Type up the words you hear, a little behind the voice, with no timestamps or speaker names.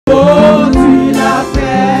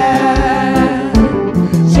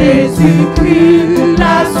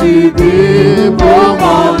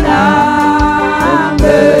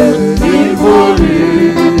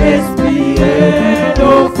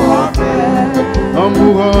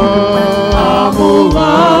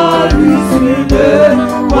mourant, lui sur le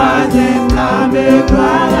troisième flamme,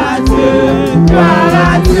 gloire à Dieu, gloire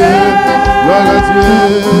à Dieu, gloire à Dieu,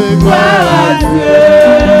 gloire à Dieu,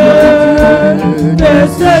 que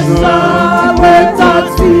ce sang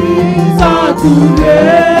retentisse en tous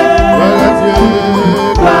lieux, gloire à Dieu,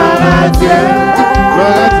 gloire à Dieu,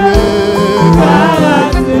 gloire à Dieu, gloire à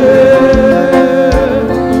Dieu,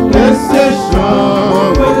 que ce chant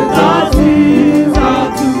retentisse en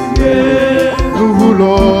tous lieux. Nous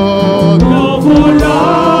voulons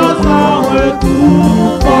en retour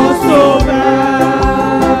au Sauveur,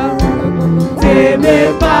 t'aimer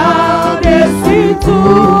par-dessus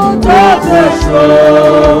toute autre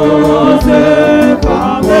chose,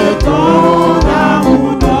 comme ton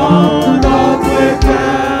amour dans notre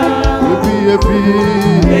cœur.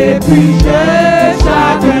 Et puis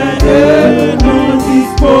chacun de nous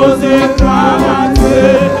dispose, gloire à Dieu,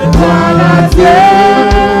 gloire à Dieu,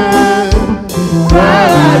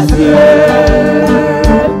 gloire à Dieu,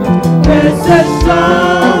 que ce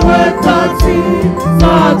chant retentisse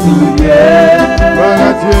en tout lieu, gloire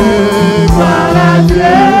à Dieu, gloire à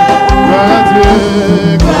Dieu, gloire à Dieu,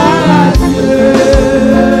 gloire à Dieu,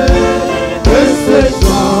 que ce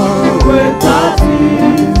chant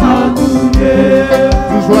retentisse en tout lieu.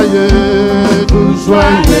 Tout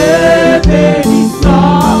joyeux,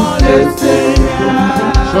 bénissant le Seigneur.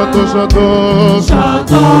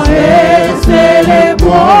 Chantons et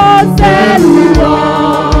célébrons ses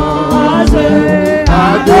louanges.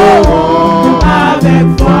 Adorons avec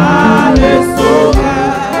foi le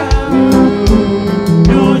Sauveur.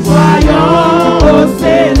 Nous joyons au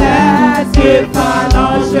céleste et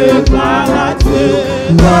phalange, gloire à Dieu,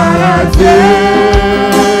 gloire à Dieu.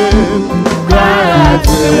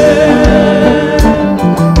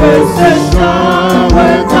 Que ce chant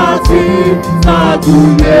retentisse en tout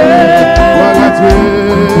lieu, gloire à Dieu,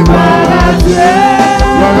 gloire à Dieu,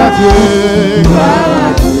 gloire à Dieu, gloire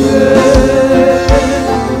à Dieu.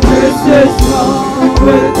 Que ce chant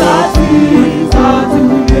retentisse en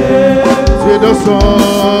tout lieu. Dieu de son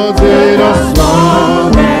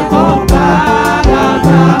incomparable,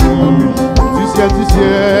 du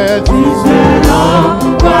ciel,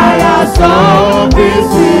 envoya son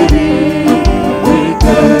Fils unique,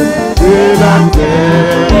 de la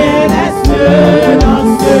terre et les cieux dans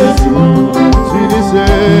ce jour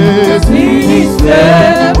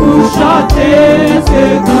s'unissaient pour chanter ce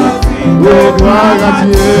cantique. Oh, gloire à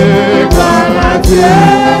Dieu, gloire à Dieu.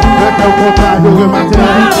 Avec un contact de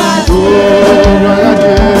matin. Oh, gloire à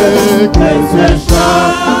Dieu. Que ce chant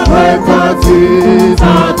retentisse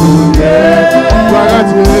en tout lieu. Gloire à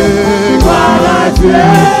Dieu, gloire à Dieu,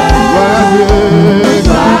 gloire à Dieu,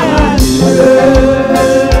 gloire à Dieu.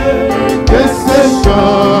 Que ce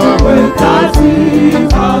chant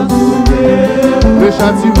retentisse en tout lieu. Le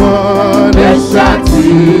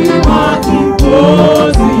châtiment qui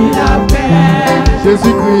pose la paix.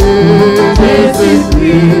 Jésus-Christ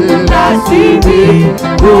l'a subi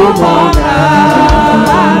pour mon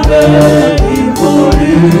âme. Il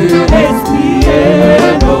voulut expier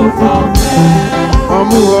nos forfaits. En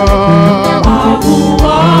mourant,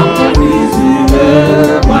 lui sur le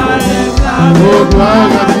troisième flamme. Oh,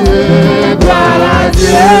 gloire à Dieu, gloire à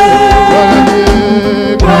Dieu, gloire à Dieu,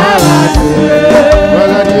 gloire à Dieu,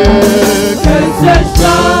 gloire à Dieu. Que ce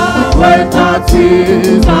chant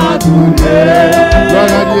retentisse en tout lieu.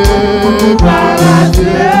 Gloire à Dieu, gloire à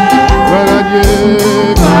Dieu, gloire à Dieu,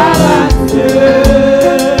 gloire à Dieu.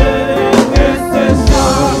 Que ce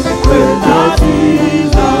chant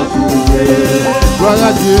retentisse en tout lieu. Gloire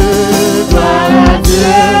à Dieu, gloire à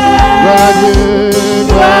Dieu, gloire à Dieu,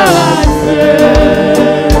 gloire à Dieu.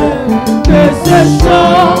 Que ce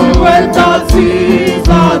chant retentisse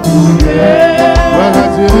en tout lieu. Gloire à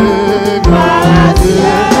Dieu, gloire à Dieu,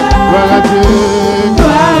 gloire à Dieu,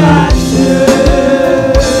 gloire à Dieu.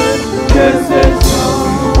 Que ce chant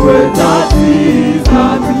retentisse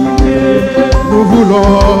en tout lieu. Nous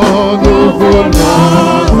voulons en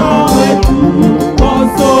retour au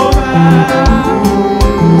Sauveur.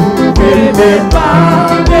 Mais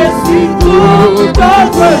par-dessus toute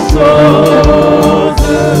autre chose,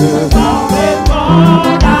 sans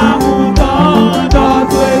répandre l'amour dans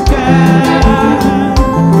notre cœur.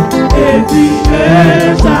 Et puis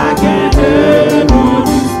chacun de nous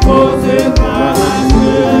dispose, gloire à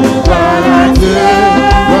Dieu, gloire à Dieu,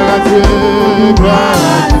 gloire à Dieu, gloire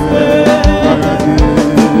à Dieu, gloire à Dieu.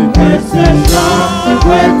 Que ce chant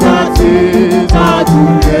retentisse en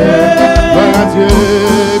tout lieu. Gloire à Dieu,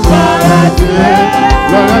 gloire à Dieu,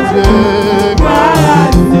 gloire à Dieu, gloire à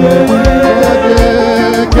Dieu,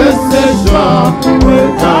 que ce chant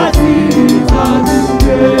retentisse en tout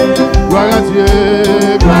lieu. Gloire à Dieu.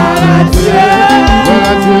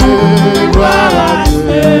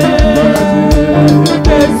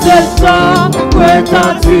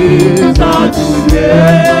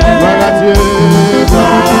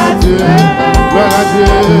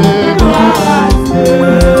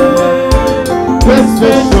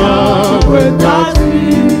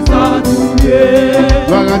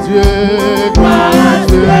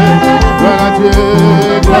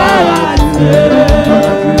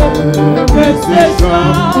 ces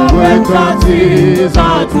chants retentissent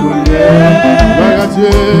en tous lieux. Gloire à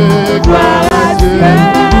Dieu, gloire à Dieu,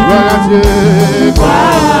 gloire à Dieu,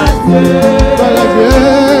 gloire à Dieu, gloire à Dieu,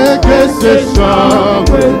 que ces chants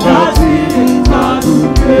retentissent en tous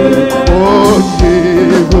lieux. Oh,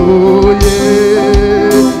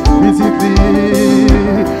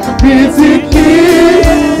 petite lit,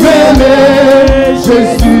 mêlé,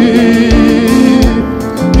 Jésus,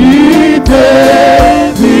 qui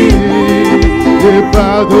t'est venu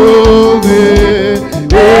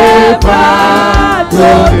et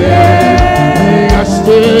pardonné,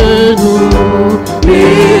 rachetez-nous,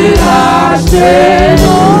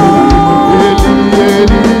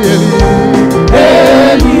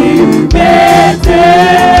 Élie,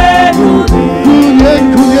 mettez-nous,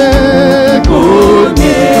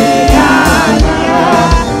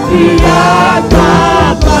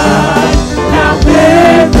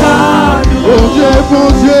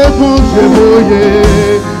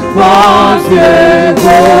 Bon Dieu,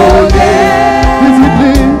 voyez.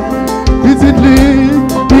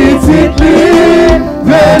 Petite lit,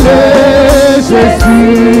 mêlé,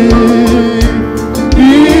 Jésus,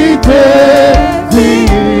 qui t'est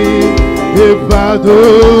venu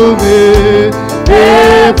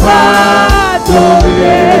et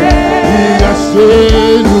pardonné,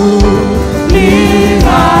 rachetez-nous,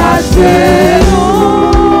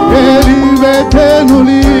 Élie, mettez-nous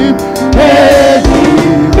libres,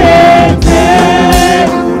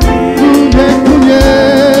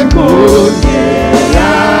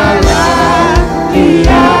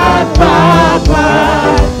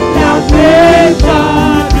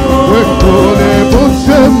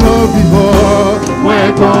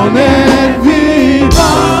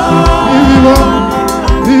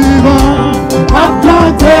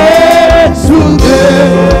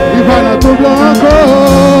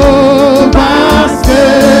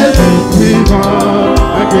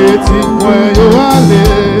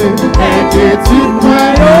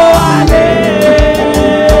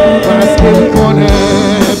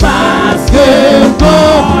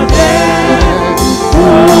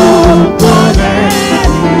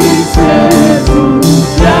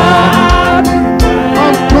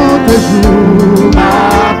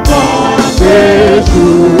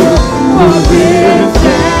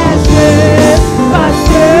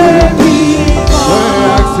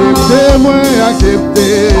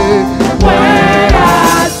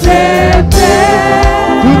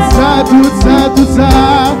 tout ça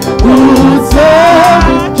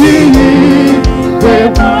qui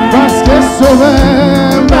parce que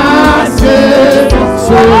sauveur,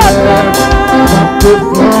 va te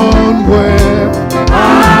prendre,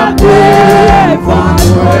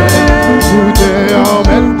 tout est en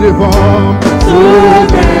mettre devant,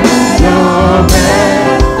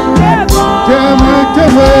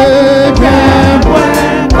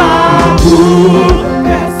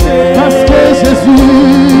 parce que Jésus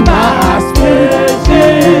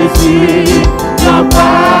n'a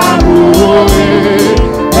pas mouru,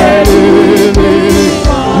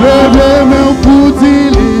 levez main pour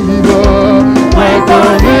dire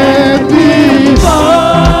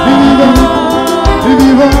vivant,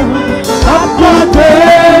 vivant, apporter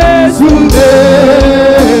soudé,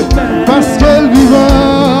 parce qu'elle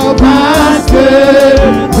vivant,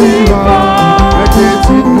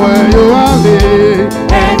 inquiétude-moi yo allez,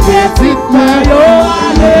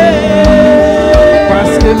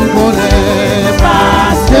 parce qu'elle connaît,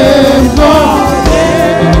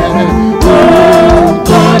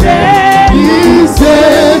 il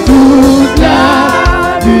sait toute la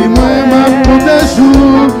vie, moi ma pour des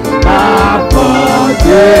jours,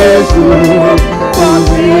 pour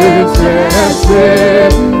chercher,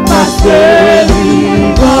 parce que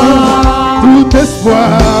vivant, tout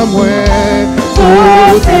espoir,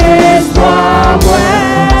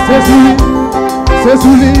 c'est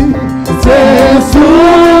sous lui,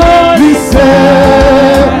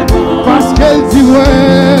 parce qu'elle dit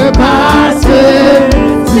ouais, parce qu'elle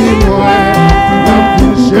dit ouais,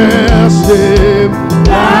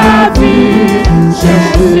 la vie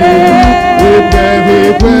chercher,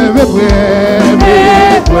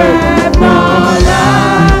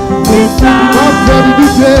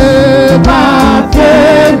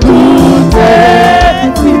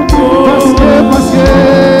 parce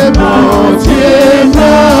que mon Dieu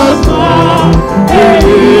notre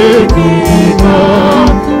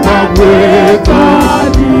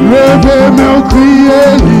levez main crier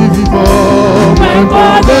vivant,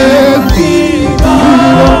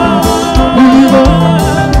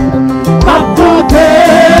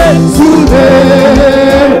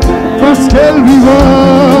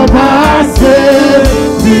 parce qu'elle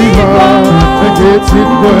vivant,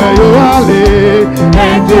 inquiétude-moi yo allez,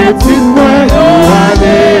 inquiétude moi yo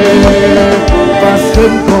aller parce que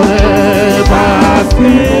me connais parce que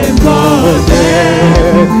me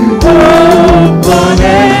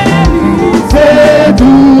connais c'est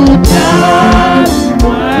tout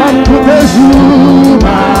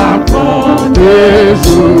ma pour des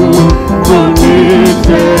jours pour me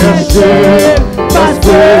chercher parce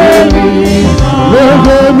que levez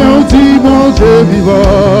mais on dit mon Dieu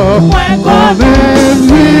vivant quand même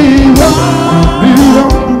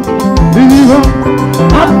vivant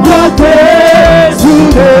à côté sous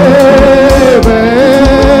les mains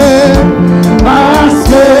parce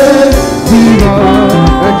que vivant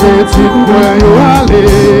inquiétude moi yo aller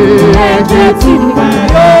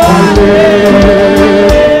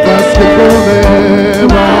parce que connaît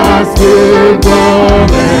parce que connaît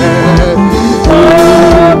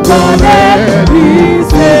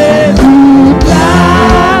c'est toute la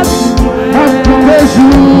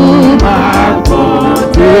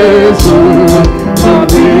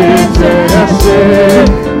chercher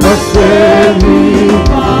parce que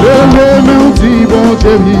le même dit bon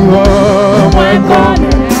Dieu vivant moi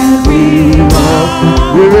connais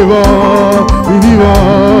vivant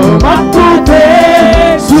ma côté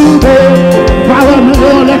soudé par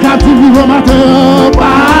les captifs vivant matin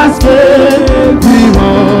parce que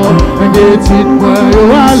vivant inquiétude moi yo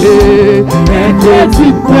aller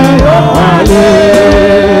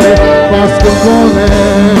parce que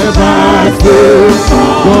connaît parce que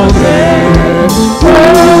connaît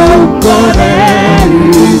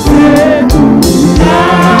c'est tout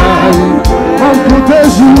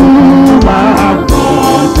ma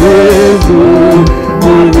côté jour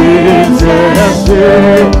pour venir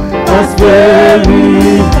chercher parce que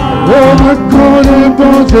lui oh me connaît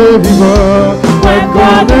bon Dieu vivant me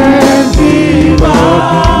connaît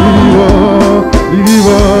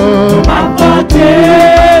vivant ma côté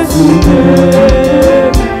soudé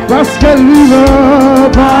parce qu'elle vivant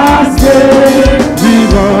parce que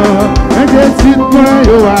vivant inquiétude moi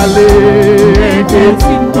yo aller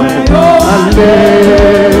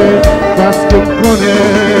parce que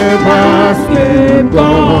connaît parce que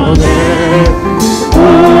connaît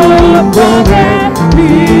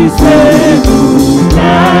c'est tout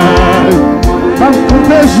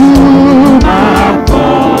ma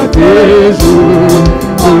côté jour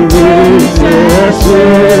pour venir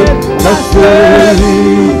chercher parce que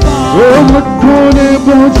oh me connaît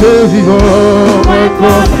bon Dieu vivant me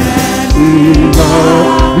connaît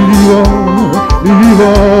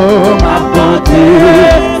vivant ma côté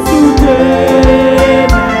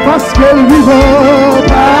parce qu'elle vivant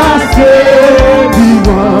parce que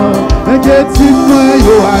vivant inquiétude moi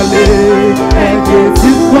yo aller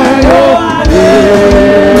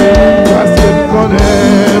parce que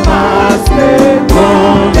connaît parce que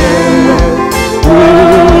connaît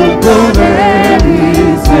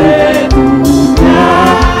c'est tout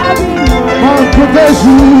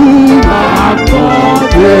ma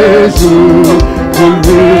côté jour pour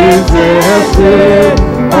lui chercher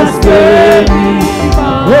parce que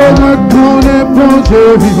oh me connaît bon Dieu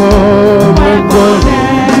vivant me connaît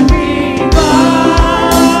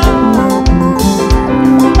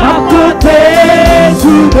ma côté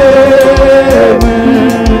soudé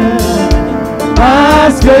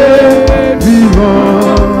parce que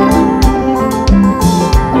vivant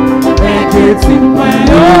inquiétude moi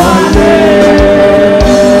yo aller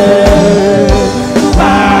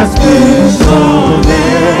parce que connaît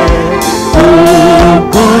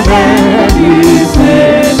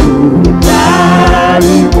c'est tout la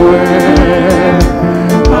vie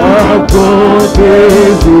à côté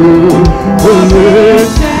jour pour me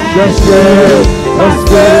chercher parce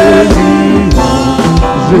que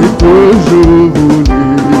j'ai toujours voulu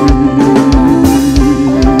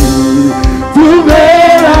trouver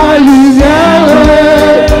la lumière.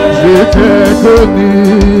 Je t'ai connu,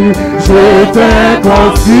 je t'ai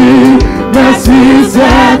conçu, mais si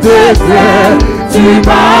c'était vrai, tu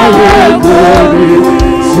m'as reconnu.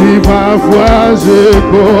 Si parfois je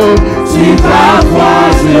compte, si parfois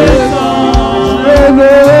je tombe, je ne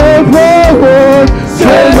veux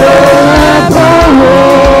je ne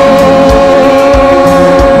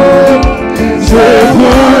je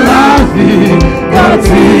prends la vie quand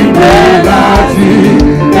il met la vie,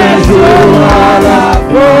 un jour à la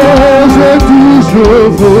fois. J'ai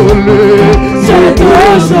toujours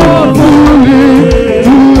voulu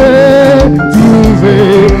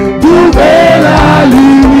trouver la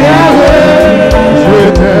lumière. Je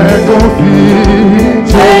t'ai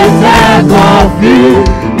confié,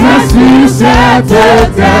 mais si c'était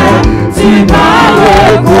terre, tu m'as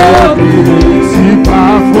reconnu. Si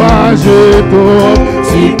parfois je tombe,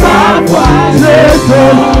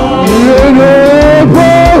 je ne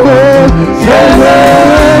veux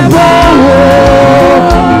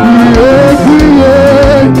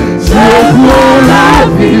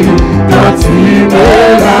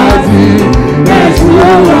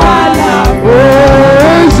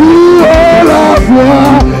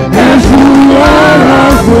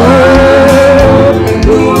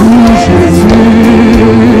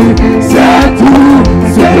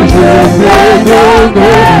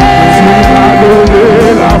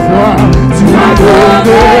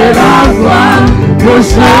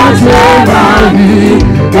changé ma vie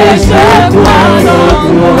et je crois en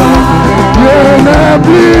toi. Je n'ai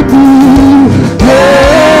plus tout, je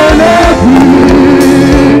n'ai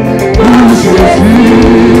plus pour Jésus.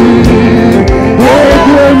 Et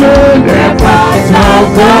Dieu ne n'est pas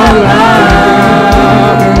encore là.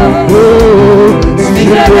 Oh, si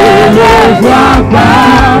je ne le vois pas,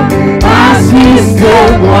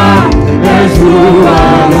 assiste-moi un jour à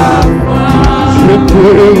la fois. Je te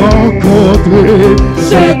rencontrer,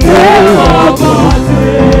 je te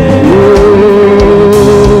rencontrer. Oh,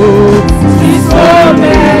 si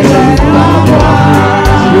sommeil est en moi,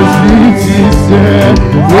 Jésus tu sais,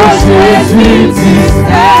 oh Jésus tu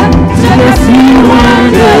sais, je suis loin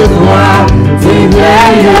de toi, tu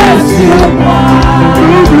veilles sur moi.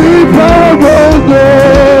 N'oublie pas mon Dieu,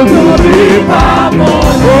 n'oublie pas mon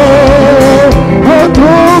Dieu.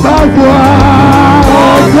 Entends ma voix,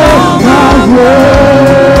 entends ma voix.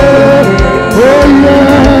 Oh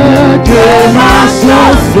yeah, que ma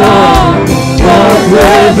chanson porte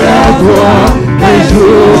vers toi un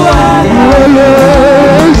jour à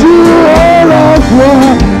la fois,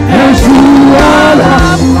 un jour à la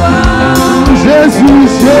fois. Jésus,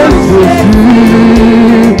 Jésus,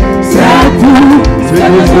 c'est tout ce que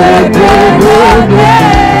je t'ai donné.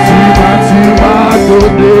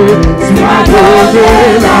 Tu m'as donné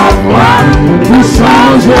la foi pour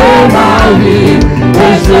changer ma vie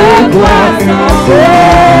et je dois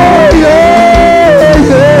t'envoyer.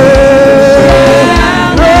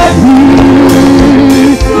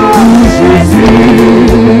 Pour Jésus,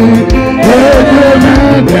 et demain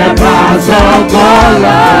n'est pas encore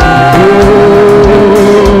là. Oh,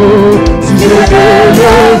 si je ne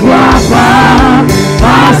le vois pas,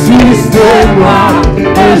 assiste-moi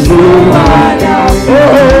un jour à la fin. Oh,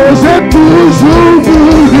 j'ai toujours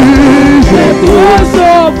voulu,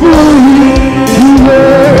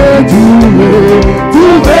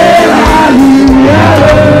 trouver la lumière.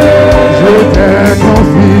 Je t'ai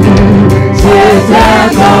confié,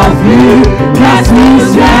 la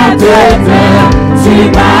suicide de terre, tu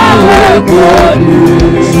m'as reconnu.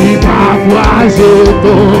 Si parfois je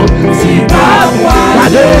tombe, si parfois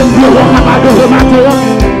je tombe,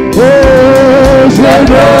 oh, je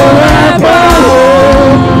n'aurai pas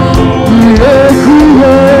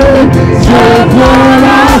écouter, je prends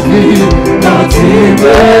la vie, quand tu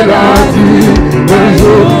me l'as dit, un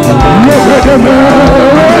jour, le demain,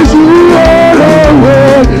 un jour,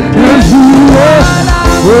 un jour,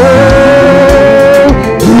 oh,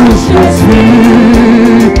 où je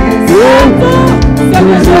suis, c'est bon, ce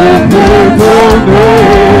que je peux donner.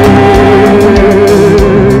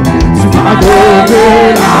 Tu m'as donné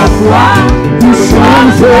la foi pour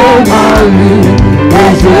changer ma vie,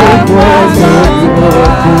 et je crois en toi.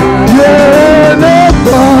 Je n'ai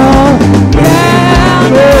pas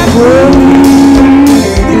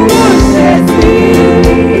pour Jésus,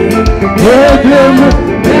 et Dieu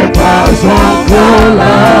n'est pas encore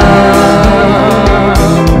là.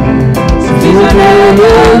 Si je ne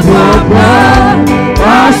le vois pas,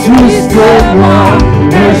 assiste-moi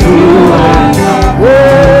un jour à la fois. Oh,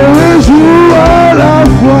 un jour à la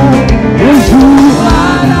fois, un jour à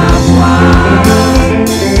la fois.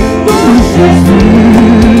 Pour Jésus,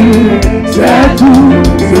 c'est tout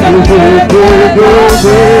ce que je peux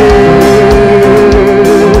donner.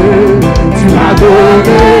 Tu m'as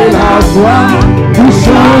donné la foi pour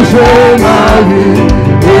changer ma vie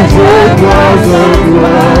et je crois en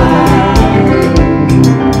toi.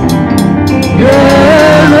 Je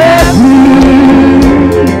n'ai plus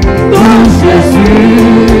pour Jésus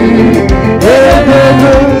et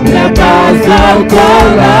Dieu n'est pas encore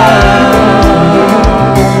là.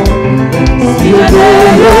 Si je ne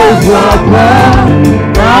le vois pas,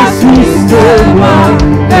 assiste-moi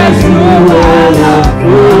un jour à la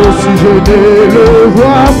fois. Si je ne le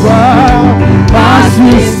vois pas,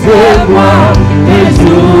 assiste-moi un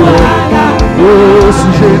jour à la fois. Si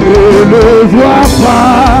je ne le vois pas,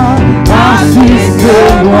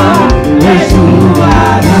 assiste-moi un jour à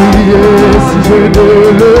la fois. Si je ne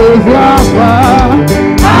le vois pas,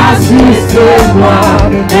 assiste-moi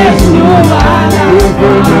un jour à la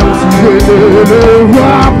fois. Si je ne le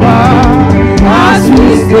vois pas,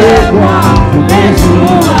 assiste-moi un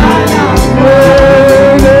jour à la fois.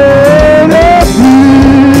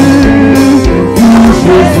 Pour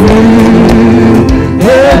Jésus,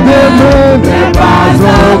 et demain n'est pas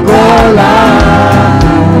encore là.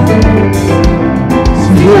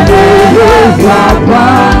 Si je ne le vois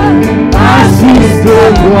pas,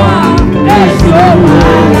 assiste-moi un jour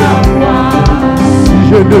à la fois. Si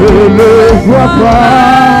je ne le vois pas,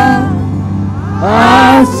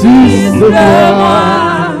 assiste-moi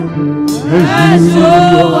un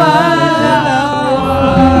jour à la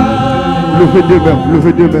fois. Levez des mains,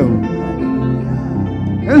 levez des mains.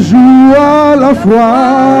 Un jour à la fois,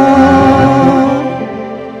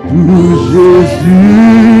 pour Jésus,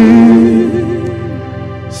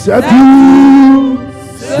 c'est tout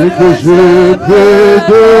ce que je peux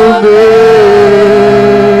donner.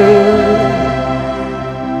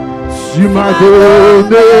 Tu m'as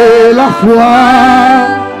donné la foi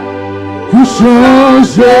pour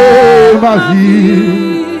changer ma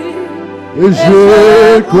vie, et je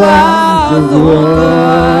crois en toi.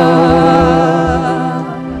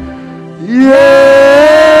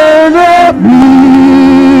 Ennemi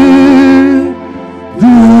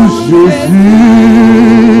de Jésus,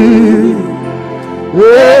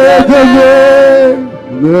 et demain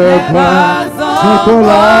ne pas encore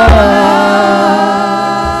là.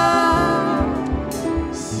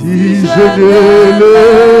 Si je ne le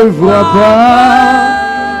vois pas,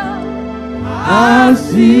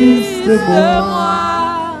 assiste-moi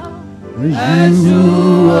un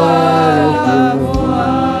jour à la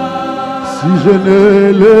fois. Si je ne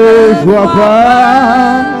le vois pas,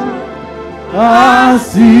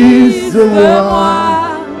 assiste-moi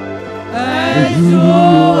un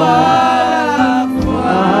jour à la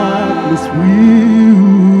fois. L'esprit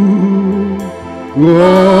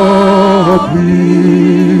rempli.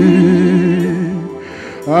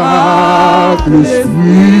 Avec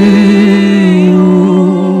l'esprit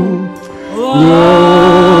rempli,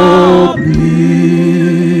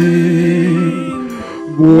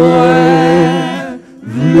 moi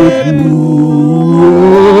le beau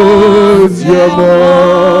diamant.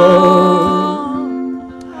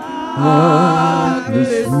 Avec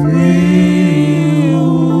l'esprit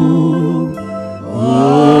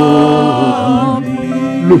rempli.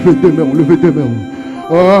 Levez tes mains, levez tes mains.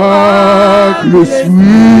 Avec le swing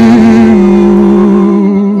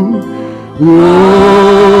rempli,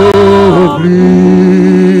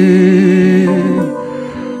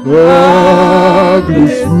 avec le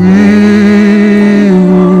swing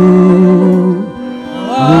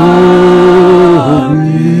rempli,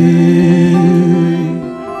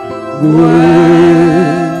 ouais,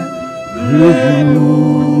 le diamant.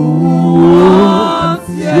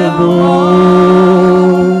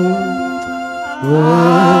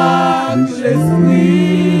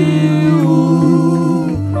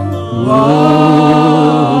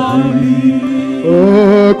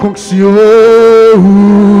 Conction oublie,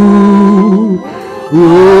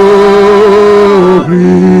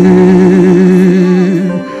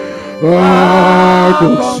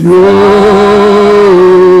 conction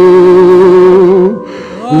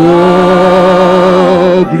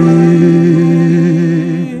oublie,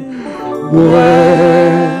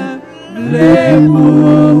 ouais, le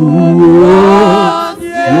beau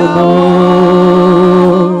diamant,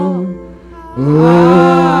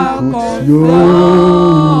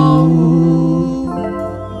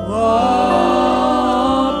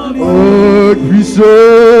 puissance remplie,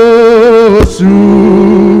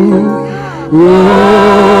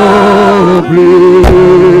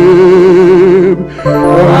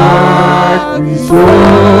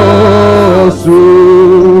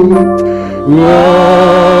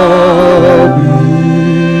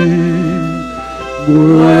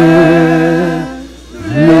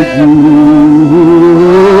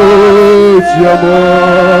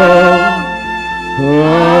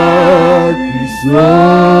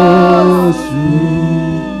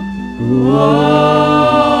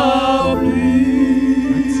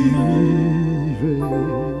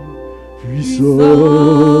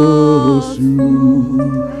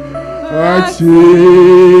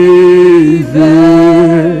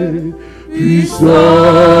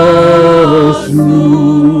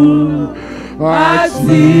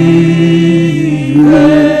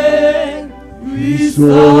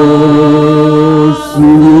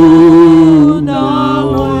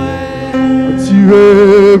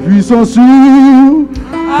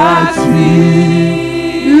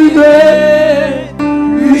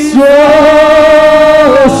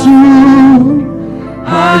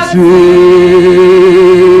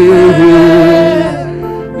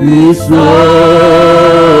 puissance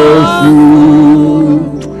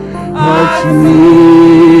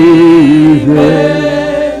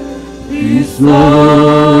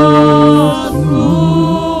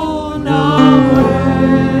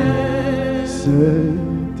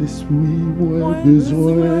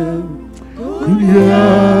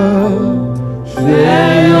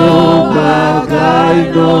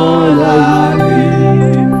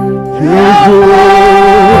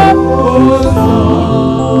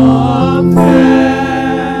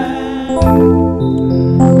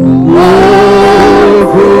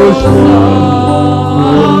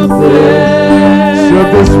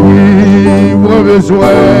Saint-Esprit,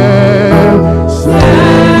 besoin. Saint-Esprit,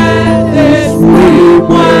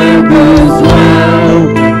 moins besoin.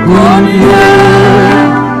 Qu'on y ait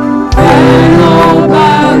fait nos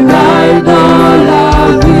bagailles dans la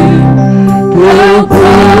vie.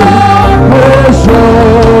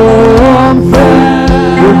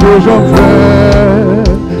 Que j'en fais.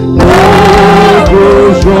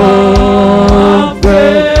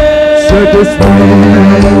 Saint-Esprit,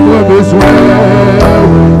 moins besoin.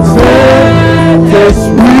 Saint-Esprit,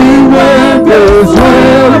 moins besoin.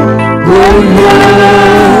 Qu'on y ait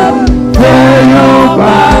fait nos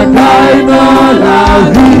bagailles dans la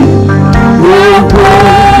vie.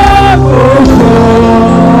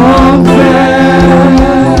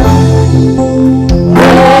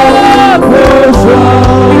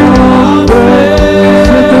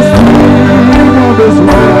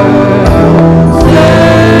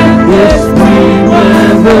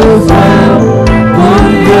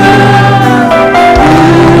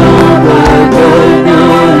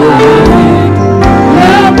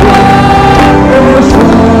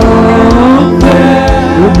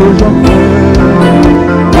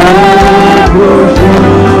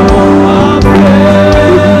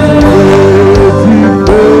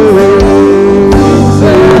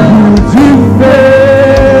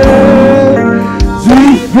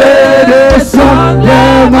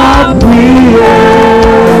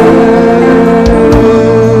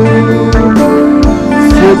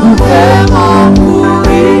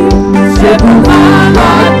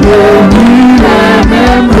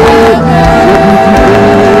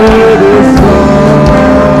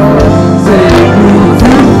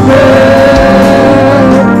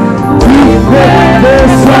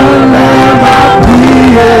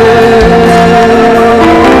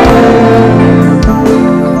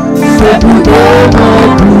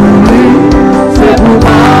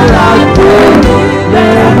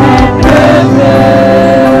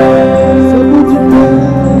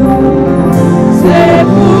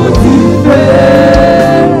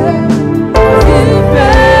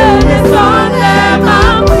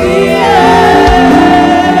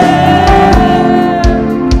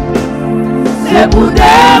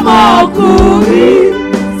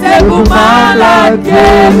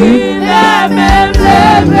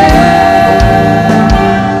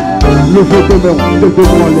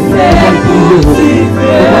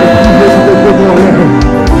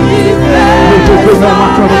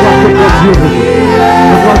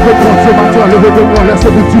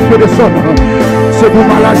 C'est pour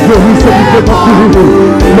malade guéri, c'est pour démon couru.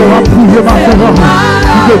 On va prier maintenant.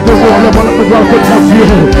 Il te demande le monde de mon Dieu.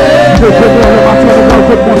 Il te demande le matin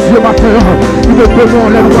de mon Dieu matin. Il te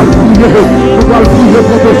demande le droit de prier. On doit prier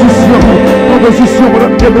pour position. Pour position, on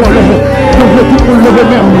doit demander. Nous voulons tout le monde lever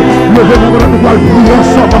même. Lever même, on doit prier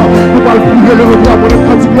ensemble. On doit prier le droit pour le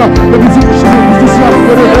candidat. Le musique de Jésus, le justice à le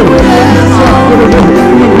lever.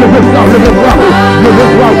 Le devoir, le devoir. Le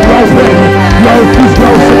devoir, le devoir. Il y a un fils, il y a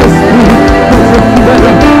un Saint-Esprit.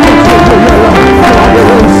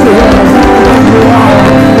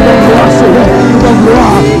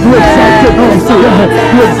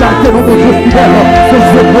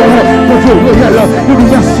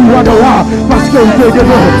 Parce que vous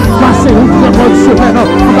devez passer une très bonne semaine.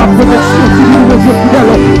 La protection divine de Dieu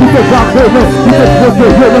fidèle. Il te garde, il te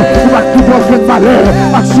protège. Il va tout dans le malheur.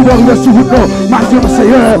 Accident de sur vous. Matin,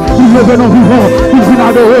 Seigneur, nous venons vivants. Nous venons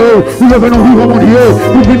adorer. Nous venons vivre, mon Dieu.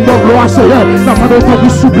 Nous venons dans gloire, Seigneur. Nous venons comme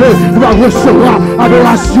vous soublé. Nous allons recevoir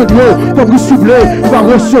adoration Dieu. Comme vous soublé. Nous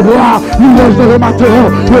allons recevoir l'image de le matin.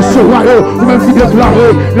 Recevoir eux. Nous même qui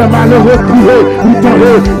déclarer les malheureux crier. Vous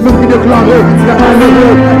tendez. Nous qui déclarer les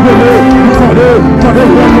malheureux crier. Vous tendez. Tendez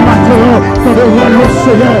le matin. Tendez le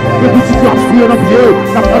Seigneur. Les petits qui ont prié dans Dieu.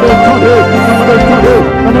 Nous tendez,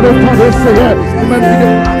 Seigneur. Nous même qui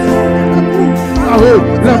déclarer.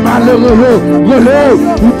 Les malheureux, relais,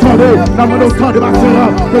 vous tendez, dans mon temps de matin,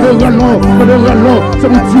 de le relon, ça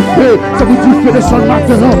vous diffère, ça vous diffère de son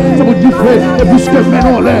matin, ça vous diffère, et puisque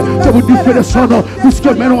maintenant on l'air, ça vous diffère de son nom, puisque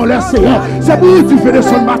maintenant on l'air, Seigneur, ça vous diffère de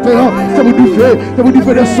son matin, ça vous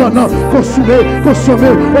diffère de son nom, consommer,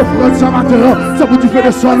 offrande sa matin, ça vous diffère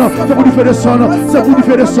de son nom, ça vous diffère de son nom, ça vous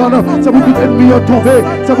diffère de son nom, ça vous diffère de ennemi tombé,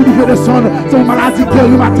 ça vous diffère de son nom, ça vous maladie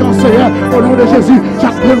guérie matin, Seigneur, au nom de Jésus,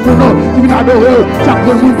 chaque monde qui vient adorer. Chaque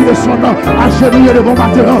grand monde qui descend à genoux devant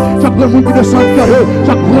matin, chaque grand monde qui descend carré,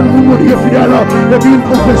 chaque grand monde qui est fidèle, et puis il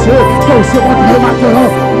confesse que c'est mon Dieu matin,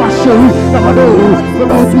 ma chérie,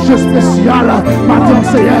 on touche spécial, matin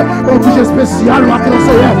Seigneur, on touche spécial, matin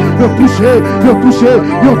Seigneur, on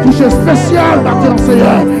touche spécial, matin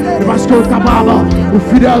Seigneur, parce que vous êtes capable, vous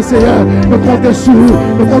fidèles, Seigneur, nous comptons sur vous,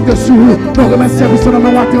 nous comptons sur vous, nous remettons service dans nos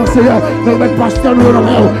matin, Seigneur, nous remettons pasteur dans nos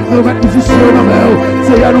mains, nous remettons musiciens dans nos mains,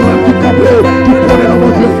 Seigneur, nous remettons tout complet, tout prenez dans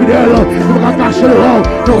mon Dieu fidèle, nous rattacher le rang,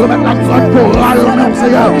 nous remettons la grande chorale dans nos mains,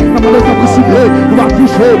 Seigneur, nous allons être possible, nous allons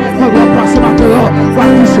toucher, nous allons passer maintenant, nous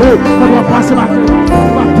allons toucher, nous allons passer maintenant,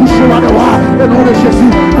 nous allons toucher la roi, au nom de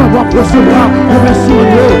Jésus, nous allons recevoir, remercie mon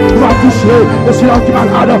Dieu, nous allons toucher, et c'est là qui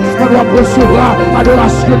malade, nous allons recevoir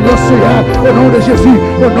l'adoration de Seigneur, au nom de Jésus,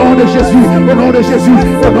 au nom de Jésus, au nom de Jésus,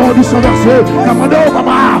 au nom du sang versé, commandons,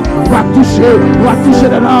 papa, on va toucher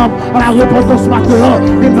des larmes à la repentance maintenant,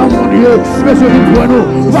 et non mon Dieu, résolu pour nous,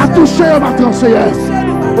 on va toucher maintenant, Seigneur,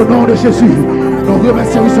 au nom de Jésus, nous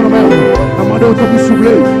remercions sur nos mains, commandons autant vous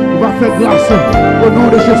souffler, on va faire grâce, au nom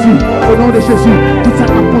de Jésus, tout ça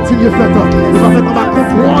va continuer à faire, on va mettre en ma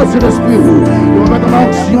contrôle sur l'esprit, on va mettre en ma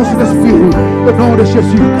action sur l'esprit, au nom de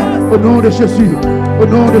Jésus, au nom de Jésus, au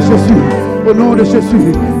nom de Jésus, au nom de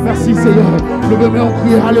Jésus, merci Seigneur, nous venons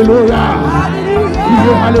crier Alléluia,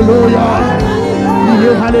 crier Alléluia,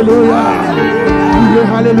 crier Alléluia, crier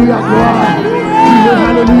Alléluia, gloire, crier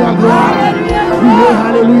Alléluia, gloire, crier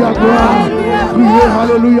Alléluia, gloire, crier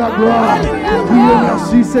Alléluia, gloire, crier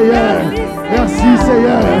merci Seigneur, merci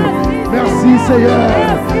Seigneur, merci Seigneur,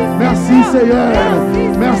 merci Seigneur,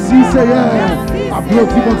 merci Seigneur,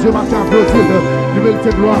 applaudis mon Dieu, matin, applaudis,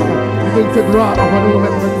 humilité gloire, on va nous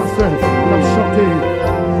remettre avec ma soeur, on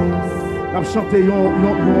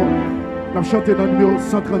va chanter dans le numéro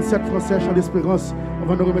 137 français, chant d'espérance, on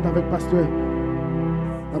va nous remettre avec pasteur,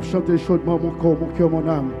 on va chanter chaudement mon corps, mon cœur, mon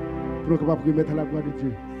âme, pour nous remettre à la gloire de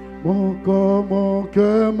Dieu. Mon corps, mon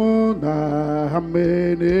cœur, mon âme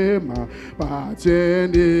ne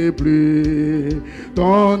m'appartiennent plus.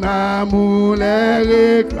 Ton amour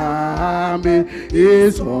les réclame,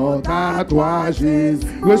 ils sont à toi, Jésus.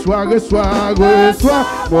 Reçois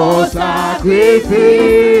mon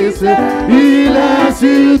sacrifice. Il est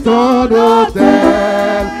sur ton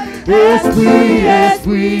autel.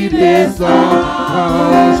 Esprit, descend,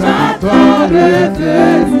 j'attends le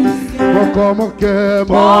Dieu. Mon corps, mon cœur,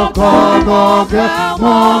 mon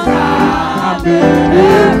âme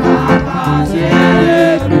ne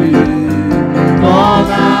m'appartiennent plus. Ton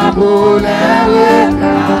amour les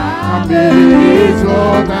réclame, ils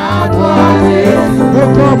sont à toi. Mon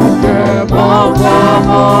corps, mon cœur,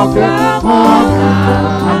 mon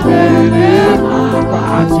âme ne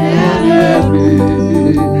m'appartiennent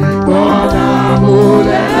plus. Ton amour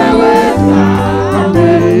les réclame,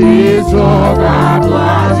 ils sont à toi.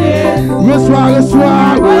 Reçois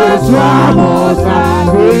mon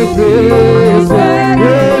sacrifice, et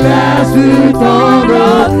laisse ton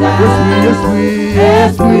nom.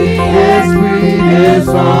 Esprit,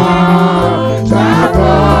 descend,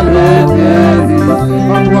 j'accorde le délice.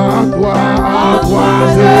 En toi,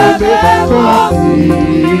 je vais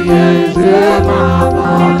confier, je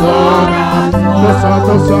m'abandonne.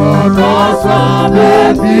 Ton sang me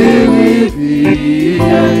purifie,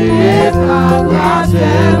 et ta grâce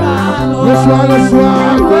est ma loi.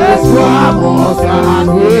 Reçois mon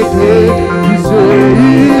sacrifice,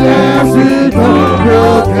 il est sur ton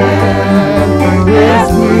autel.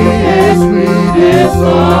 Esprit,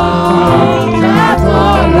 descend,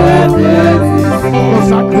 j'attends le délice.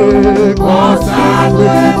 Consacré, mon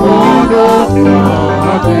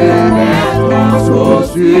offrande, mettre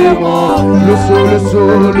sur moi le saut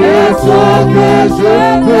que je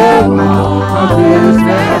peux faire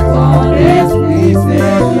ton esprit.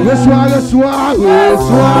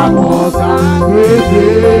 Reçois mon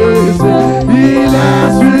sacrifice, il est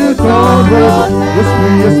sur ton dos.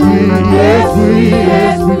 Esprit,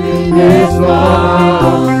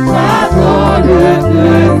 descend, j'attends le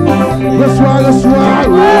délice. Reçois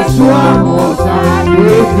mon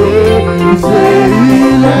sacrifice,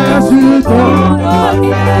 il est sur ton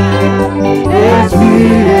autel.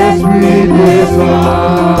 Esprit,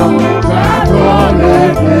 descend, j'attends le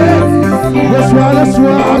délice.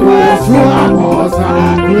 Reçois mon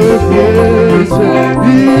sacrifice,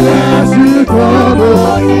 il est sur ton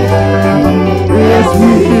autel.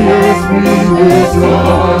 Esprit,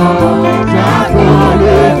 descend, j'attends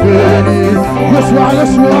le délice. Reçois,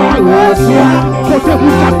 côté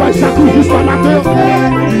vous capable sacrifice ce matin.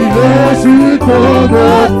 Il est sur ton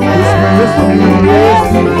autel.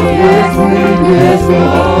 Esprit,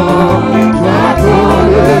 descend, j'attends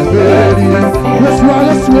le délice. Reçois,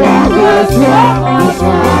 mon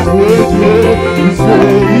sacrifice,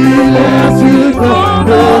 il est sur ton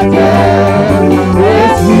autel.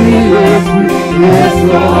 Esprit,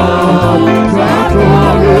 descend,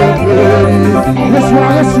 j'attends le pays.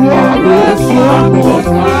 Reçois mon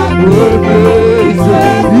sacrifice.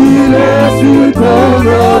 Il est sur ton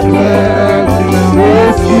autel.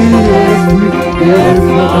 Esprit,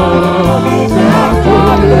 descends,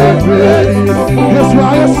 j'attends le pays.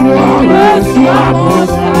 Reçois mon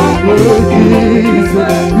sacrifice.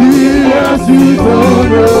 Il est sur ton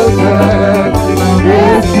autel.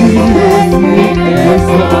 Esprit,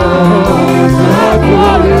 descends,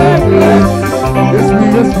 j'attends le pays. Esprit,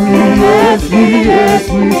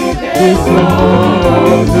 descends,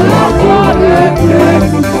 j'attends le pays.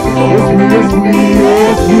 Esprit,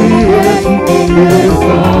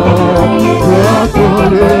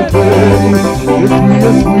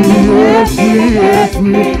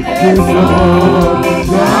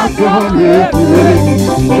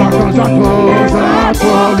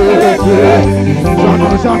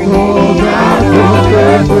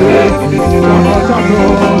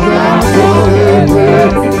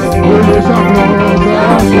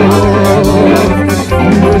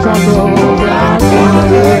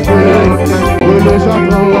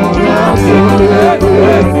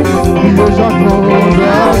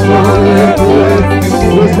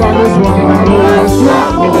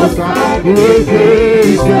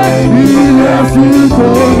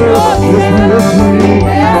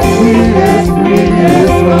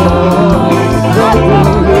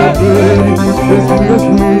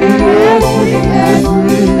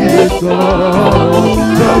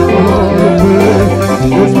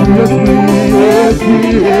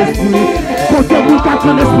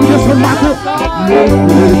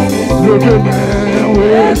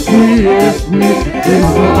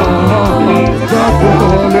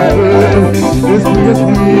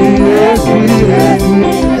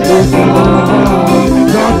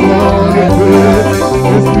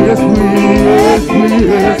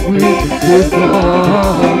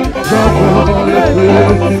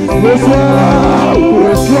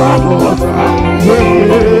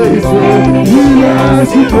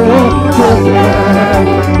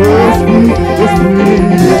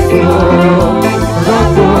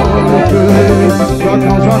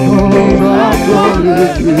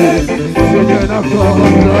 j'attends le pays.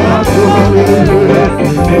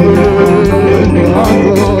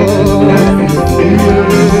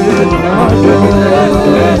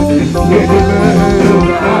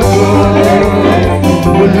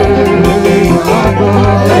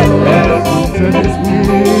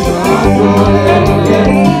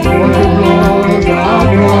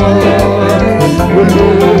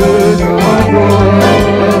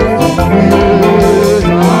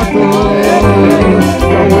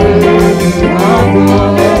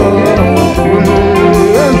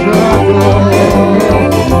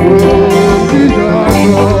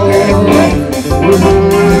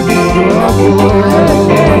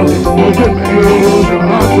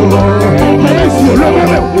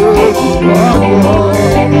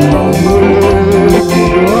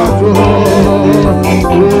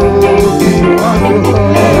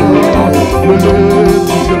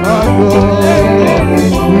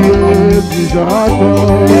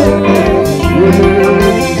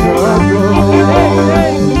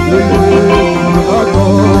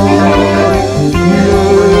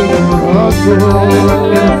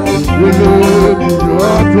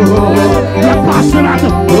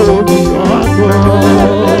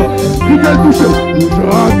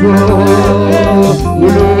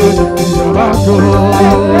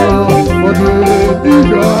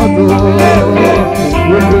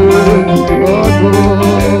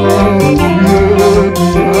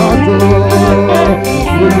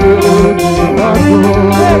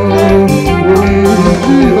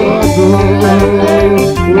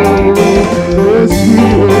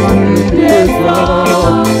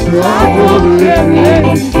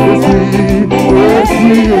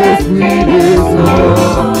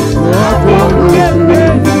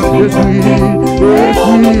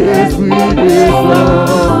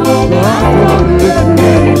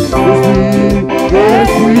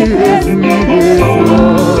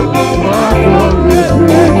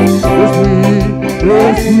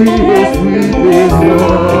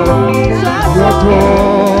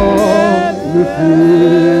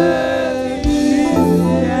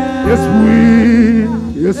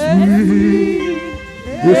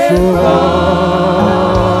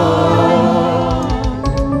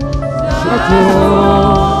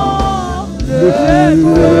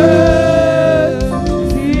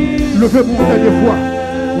 Levez pour une dernière fois.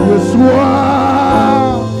 Reçois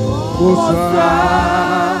au sacrifice.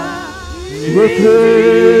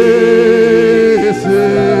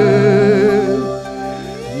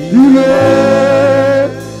 Il est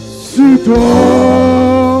sur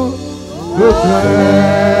ton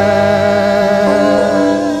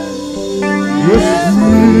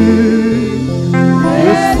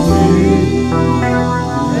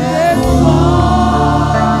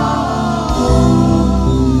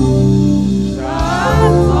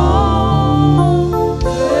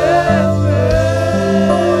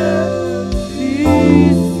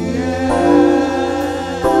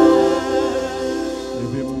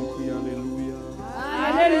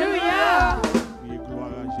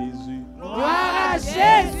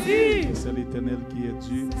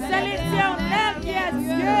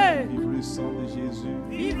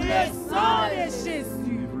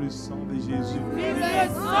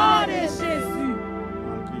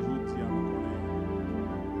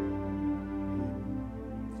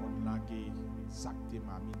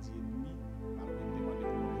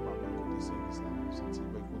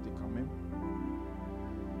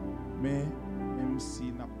Mais même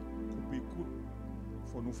si nous avons coupé écoute,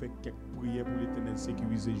 il faut nous faire quelques prières pour l'Éternel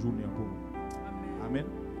sécuriser la journée pour nous. Amen.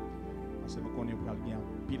 Parce que nous connaissons qu'il y a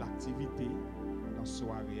pile activité dans la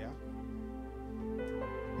soirée.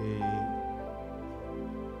 Et il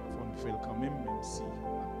faut nous faire quand même si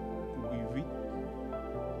nous courons vite.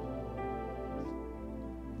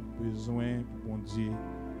 Nous avons besoin, bon Dieu,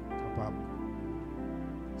 capable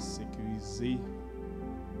de sécuriser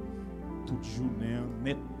toute journée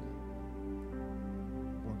net.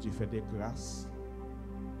 Bon Dieu fait des grâces.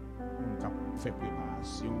 On fait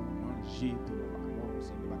préparation, manger, tout le monde.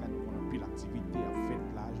 C'est des bagages qu'on a pris l'activité à faire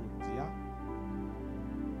là, je vous dis.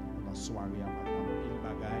 Dans la soirée, on a pris le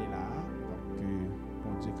bagage là. Donc,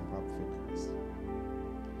 bon Dieu est capable de faire grâce.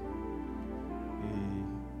 Et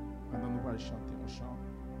pendant nous allons chanter un chant,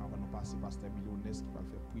 avant de passer pasteur Millionnaire qui va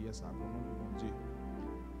faire prier ça pour nous, bon Dieu.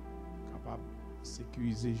 Capable de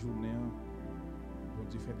sécuriser la journée. Bon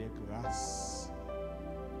Dieu fait des grâces.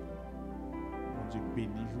 Dieu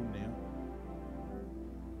bénit journée.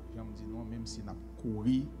 J'aime dire non, même si nous avons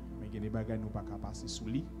couru, mais il y a des bagages qui ne sont pas passer sous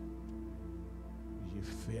lui. J'ai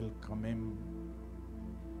fait quand même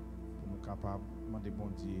pour nous capables de demander bon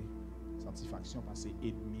Dieu satisfaction parce que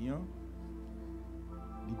ennemi,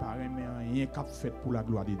 il paraît rien qu'a fait pour la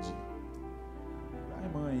gloire de Dieu.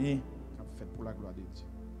 Vraiment rien qu'a fait pour la gloire de Dieu.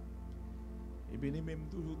 Et bien, même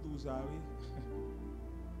toujours tout ça, oui.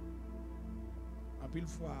 À pile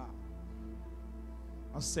fois,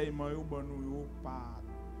 enseignement yo bon nous pas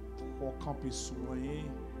trop camper sur rien.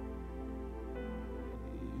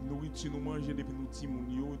 Nourriture nous manger depuis nous petit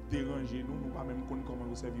moun yo déranger nous pas même connait comment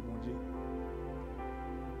nous servir bon Dieu.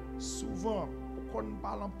 Souvent on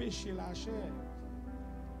pas l'empêcher la chair.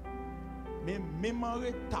 Mais même en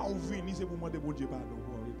retard venir c'est pour demander bon Dieu pardon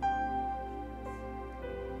pour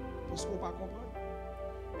parce qu'on pas comprendre.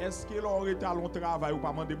 Est-ce que l'on retard long travail ou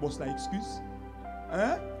pas demander boss la excuse?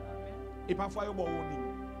 Hein? Et parfois, il y a des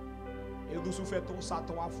et nous fait tout ça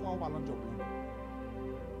 3 fois, on va l'en job.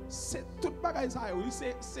 C'est tout bagaille ça,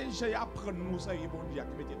 c'est j'ai apprendre nous ça, bon Dieu,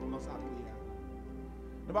 qui mettez nous dans sa prière.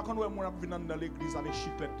 Ne pas quand nous venons dans l'église avec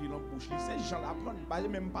chiclette dans la bouche, c'est gens l'apprendre,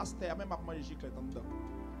 même pasteur, même à manger chiclette en dedans.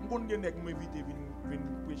 On ne peut pas m'inviter venir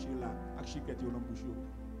prêcher là avec chiclette dans la bouche.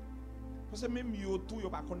 Parce que même yo tout, yo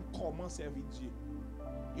pas comment servir Dieu.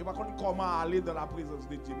 Yo pas comment aller dans la présence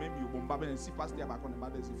de Dieu, même yo bon pas ben si pasteur pas connaît pas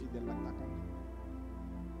des fidèles là ta.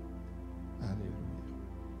 Alléluia.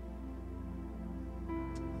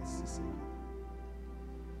 Merci Seigneur.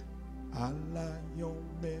 Allah yon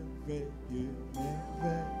merveilleux,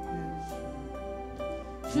 merveilleux.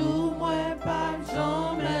 Jour moi pas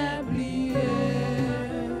jamais oublier.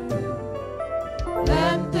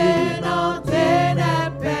 L'aime ténant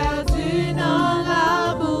ténèbres perdu dans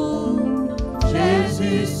la boue.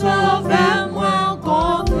 Jésus sauve moi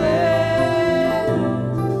rencontré.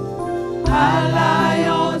 Allah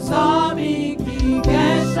yon amis qui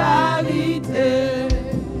gagne charité.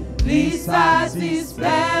 Lui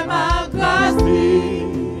satisfait ma grâce.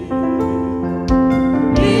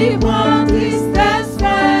 Libre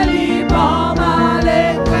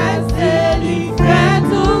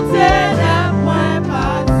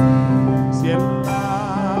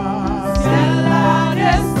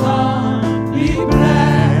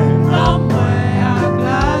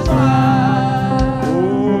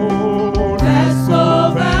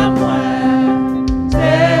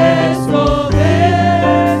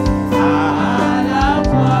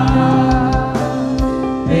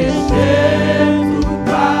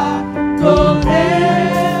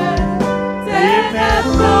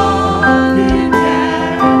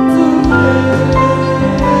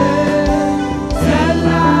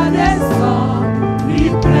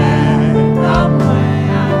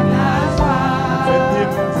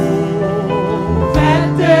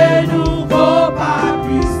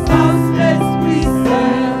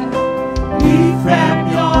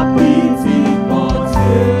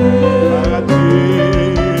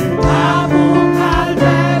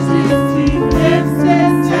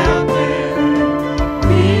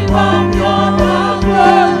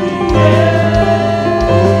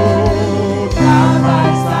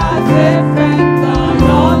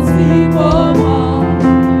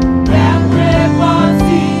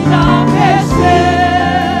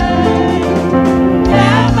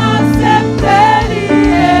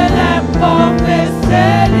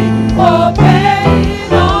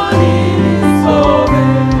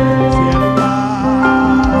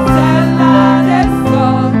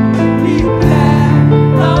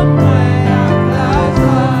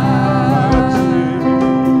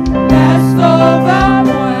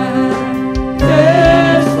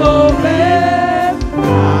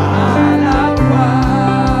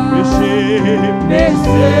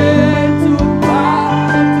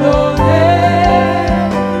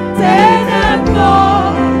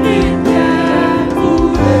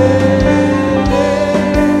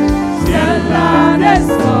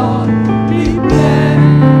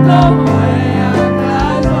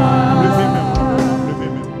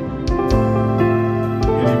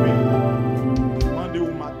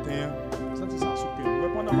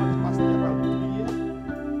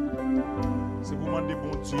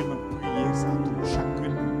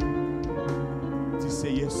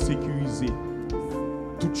Seigneur, sécuriser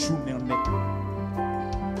toute journée en net.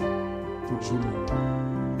 Toute journée.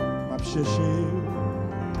 M'a chercher.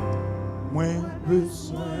 Moins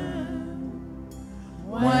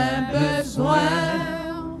besoin,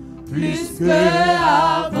 plus que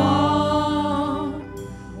avant,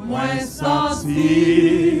 moins senti,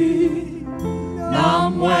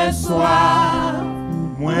 non moins soif,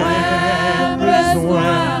 moins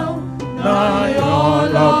besoin, non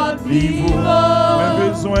l'autre niveau,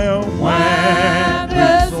 moins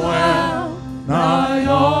besoin, non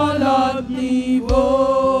l'autre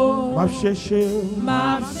niveau. m'a cherché,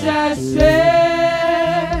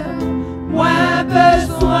 moins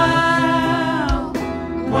besoin,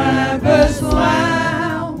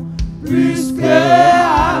 plus que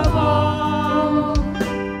avant,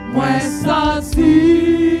 moins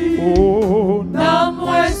senti, oh, non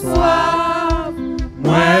moins soif,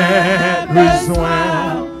 moins besoin,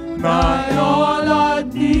 non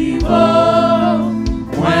l'autre niveau,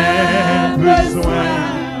 moins besoin,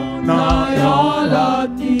 non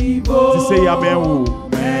l'autre niveau. dis c'est amen ou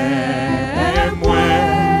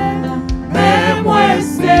Mais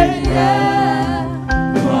Seigneur,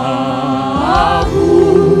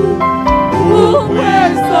 pour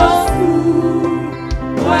présence,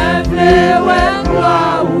 ouais,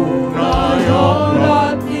 gloire, dans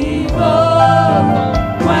l'autre niveau,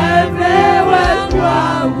 ouais,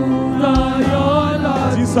 gloire, dans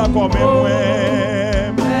l'autre. dis ça comme moi,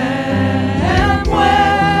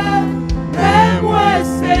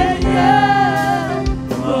 Seigneur,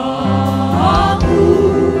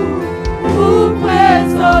 pour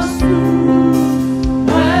présence,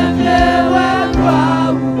 ouais,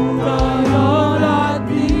 gloire, dans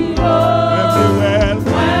l'autre niveau, ouais,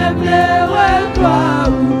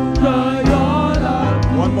 gloire, dans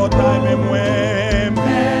l'autre. one more time et moi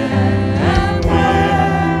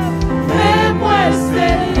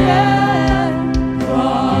Seigneur,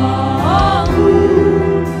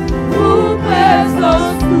 pour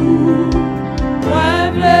présence, ouais,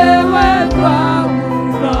 gloire,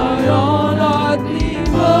 dans l'autre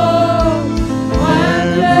niveau, ouais,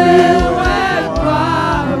 gloire,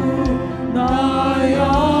 dans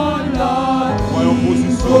l'autre. voyons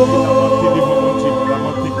position qui t'a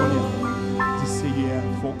manqué connaître. Dis Seigneur,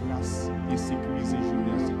 faut grâce et sécuriser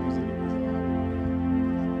journée, sécuriser les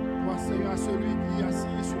Toi, Seigneur, à celui qui est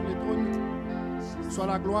assis sur les trônes, soit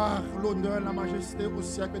la gloire, l'honneur, la majesté au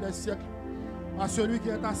siècle des siècles. À celui qui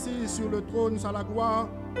est assis sur le trône, soit la gloire,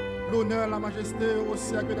 l'honneur, la majesté au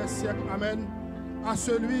siècle des siècles. Amen. À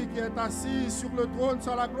celui qui est assis sur le trône,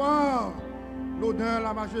 soit la gloire, l'honneur,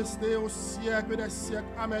 la majesté au siècle des siècles.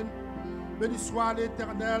 Amen. Béni soit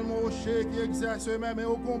l'Éternel, mon rocher, qui exerce même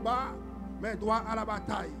au combat, mais droit à la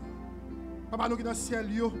bataille. Papa, nous qui dans le ciel,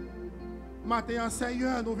 matin,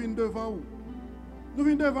 Seigneur, nous venons devant vous. Nous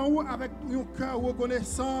venons devant vous avec un cœur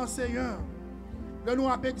reconnaissant, Seigneur. Que nous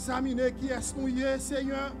avons examiné qui est-ce nous y est,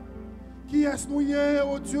 Seigneur. Qui est-ce nous y est,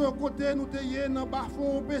 oh Dieu, côté nous te y est, dans le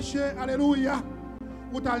bas-fond péché. Alléluia.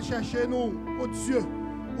 Vous allez chercher nous, oh Dieu.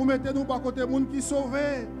 Vous mettez nous bas côté monde qui sauve.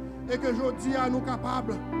 Et que je dis à nous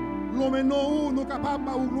capables. L'homme nous, nous capables,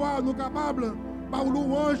 par gloire, nous capables. Par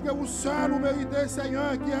louange que vous seul vous méritez,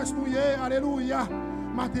 Seigneur. Qui est-ce nous y est, alléluia.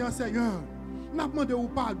 Matin, Seigneur. Nous demandons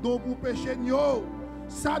pardon pour péché nous.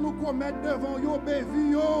 Ça nous commet devant yo,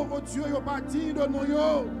 bévi yo, oh Dieu, yo pas dit de nous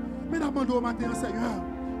yo. Mais nous demandons matin, Seigneur,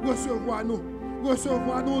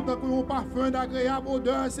 recevoir-nous tant que nous parfum d'agréable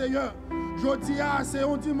odeur, Seigneur. Jeudi, c'est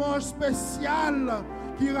un dimanche spécial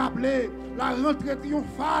qui rappelait la rentrée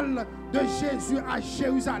triomphale de Jésus à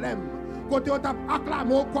Jérusalem. Côté on t'a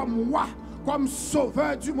acclamé comme roi, comme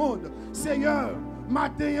sauveur du monde. Seigneur,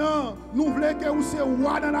 matin, nous voulons que vous soyez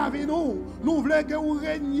roi dans la vie, nous voulons que vous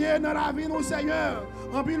régniez dans la vie, nous, Seigneur.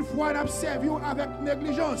 En pile fois, nous avons servi avec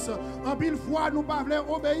négligence. En pile fois, nous ne pouvons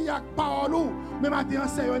pas obéir à la parole. Mais maintenant,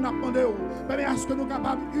 Seigneur, nous demandons, est-ce que nous sommes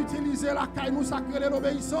capables d'utiliser la caille, nous sacrer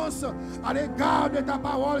l'obéissance à l'égard de ta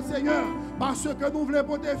parole, Seigneur. Parce que nous voulons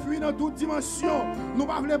porter fuir dans toute dimension. Nous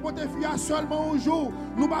ne voulons pas porter fuir seulement un jour.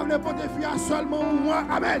 Nous ne voulons pas porter fuir seulement un mois.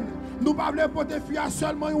 Amen. Nous ne voulons pas porter fuir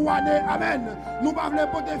seulement une année. Amen. Nous ne voulons pas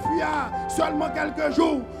porter fuir seulement quelques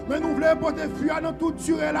jours. Mais nous voulons porter fuir dans toute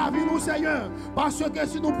durée la vie, nous, Seigneur. Parce que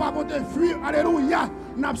si nous ne pas porter fuir, alléluia,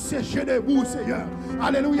 nous avons séché debout, Seigneur.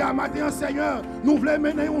 Alléluia, matin, Seigneur. Nous voulons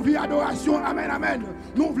mener une vie d'adoration. Amen, amen.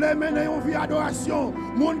 Nous voulons mener une vie d'adoration.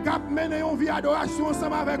 Mon cap mener une vie d'adoration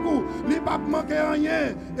ensemble avec vous. Il ne pas manquer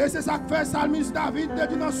rien. Et c'est ça que fait Psalmiste David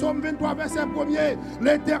dit dans Somme 23, verset 1er.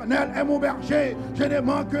 L'Éternel est mon berger. Je ne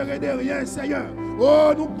manquerai de rien, Seigneur.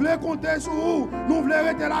 Oh, nous voulons compter sur vous. Nous voulons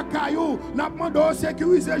arrêter la caillou. Nous demandons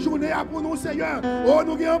sécuriser la journée pour nous, Seigneur. Oh,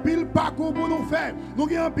 nous avons un pile parcours pour nous faire. Nous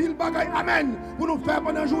avons un pile bagaille. Amen. Pour nous faire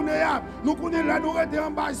pendant la journée. Nous connaissons la nourriture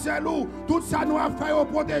en bas de nous. Tout ça nous a fait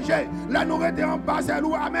protéger. La nourriture en bas de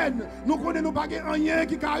nous. Amen. Nous connaissons pas rien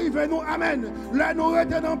qui arrive à nous. Amen. La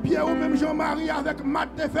nourriture dans pied ou même Jean-Marie avec Matt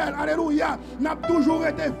Tefel. Alléluia. Nous avons toujours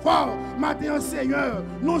été forts. Maintenant, Seigneur,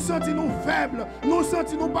 nous sentons nous faibles. Nous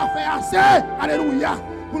sentons nous pas faire assez. Alléluia.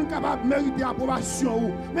 Pour nous capables de mériter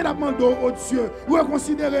l'approbation. Mais nous demandons au Dieu,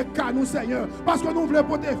 reconsidérer qu'à nous, Seigneur. Parce que nous voulons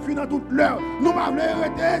porter fin dans toute l'heure. Nous ne voulons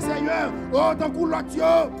arrêter, Seigneur. Oh, tant que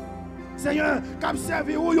l'autre, Seigneur, comme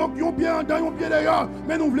servir ou yon pied en dedans, yon pied dehors.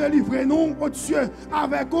 Mais nous voulons livrer nous au Dieu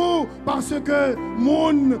avec vous. Parce que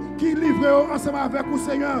monde qui livre ensemble avec vous,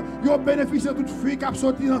 Seigneur, yon bénéficie de toute fruit qui a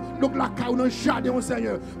sorti donc la caille dans le jardin,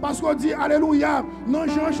 Seigneur. Parce qu'on dit Alléluia, dans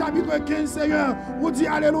Jean chapitre 15, Seigneur, on dit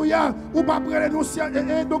Alléluia, ou pas prêter nos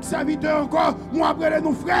serviteurs encore, moi après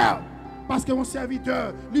nos frères. Parce que mon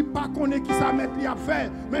serviteur, il n'a pas connu qui ça met lui à faire.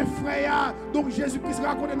 Mais frère, donc Jésus-Christ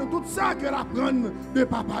raconte nous tout ça que la prendre de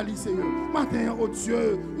papa, Seigneur. Matin, oh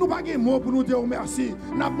Dieu, nous n'avons pas de mots pour nous dire merci.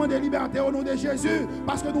 Nous avons demandé liberté au nom de Jésus.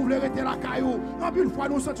 Parce que nous voulons arrêter la caillou. En plus fois,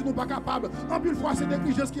 nous sentons nous pas capables. En plus fois, c'est des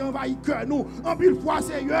négligence qui envahit le cœur nous. En plus fois,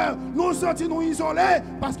 Seigneur, nous sentons nous isolés.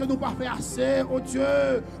 Parce que nous n'avons pas fait assez, oh Dieu,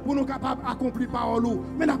 pour nous capables d'accomplir parole.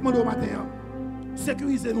 Mais nous demandons au matin.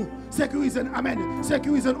 Sécurisez-nous, sécurisez-nous, amen.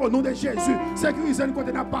 Sécurisez-nous au nom de Jésus. Sécurisez-nous quand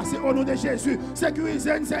on a passé au nom de Jésus.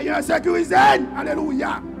 Sécurisez-nous, Seigneur, sécurisez-nous.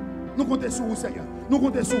 Alléluia. Nous comptons sur vous, Seigneur. Nous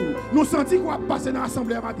comptons sur vous. Nous sentons qu'on va passer dans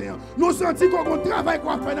l'assemblée matin. Nous sentons qu'on travaille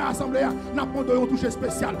qu'on va faire dans l'assemblée. Nous avons un toucher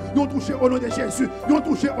spécial. Nous touché au nom de Jésus. Nous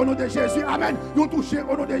touché au nom de Jésus. Amen. Nous touché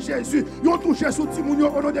au nom de Jésus. Nous touché sur Timounio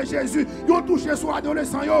au nom de Jésus. Nous touché sur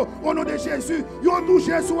adolescents au nom de Jésus. Nous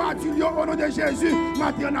touché sur adulte au nom de Jésus.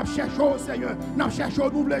 Maintenant, nous cherchons, Seigneur. Nous cherchons,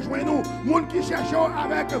 nous voulons joindre nous. Monde qui cherchent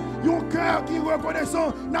avec un cœur qui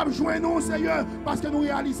reconnaissant. Nous joignons nous, Seigneur. Parce que nous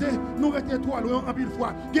réalisons, nous restons trop loin en pile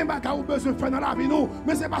fois. Nous avons besoin de faire dans la vie.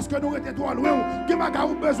 Mais c'est parce que nous étions trop loin. Que nous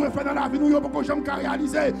avons besoin de faire dans la vie, nous pour que j'aime qu'à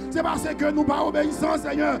réaliser. C'est parce que nous pas obéissons,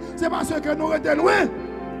 Seigneur. C'est parce que nous étions loin.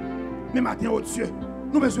 Mais maintenant, au Dieu,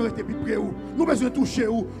 nous besoin rester plus près où. Nous besoin toucher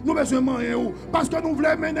où. Nous besoin manger où. Parce que nous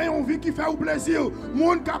voulons mener une vie qui fait au plaisir.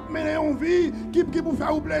 Monde qui mener une vie qui pour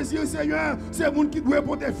faire au plaisir, Seigneur. C'est monde qui doit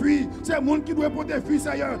porter fruit. C'est monde qui doit porter fruit,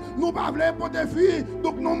 Seigneur. Nous pas voulons porter fruit.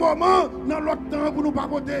 Donc nos moments dans l'autre temps pour nous pas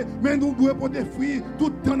porter, mais nous devons porter fruit tout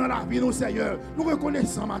le temps dans la vie, nous, Seigneur. Nous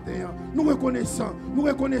reconnaissons matin. Nous reconnaissons. Nous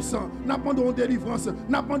reconnaissons. Nous demandons délivrance.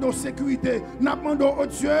 Nous demandons sécurité. Nous demandons au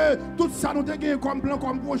Dieu tout ça nous avons comme plan,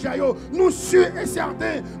 comme projet. Nous sûrs et certains.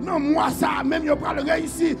 Non, moi ça, même yo pas le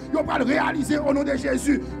réussir, yo pas le réaliser au nom de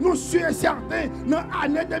Jésus. Nous sommes certains, dans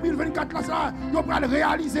l'année 2024 là, ça, yo pas le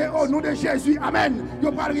réaliser au nom de Jésus. Amen.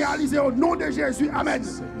 Yo pas le réaliser au nom de Jésus. Amen.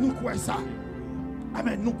 Nous croyons ça.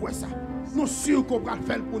 Amen. Nous croyons ça. Nous sommes qu'on va le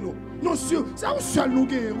faire pour nous. Nous sommes, c'est où seul nous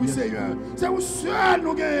gagnons, oui Seigneur. C'est où seul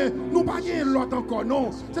nous gagnons. Nous pas gagner l'autre encore, non.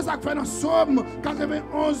 C'est ça que fait dans Somme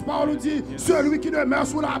 91, Paul dit, celui qui demeure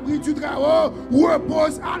sous l'abri du Très-Haut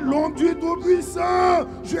repose à l'ombre du Tout-Puissant.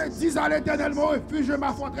 Je dis à l'Éternel, mon refuge,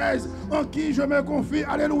 ma forteresse, en qui je me confie.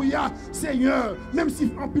 Alléluia. Seigneur, même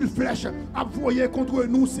si en pile flèche a voyé contre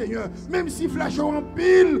nous, Seigneur, même si flèche en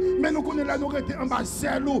pile, mais nous connaissons la nourriture en bas,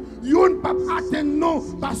 c'est nous. Nous ne pas atteindre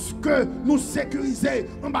nous parce que nous sécurisons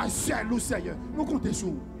en bas. Nous, Seigneur, nous comptons sur.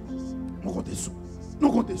 Nous comptons sur. Nous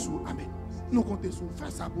comptons sur. Amen. Nous comptons sur. Fais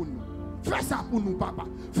ça pour nous. Fais ça pour nous, papa.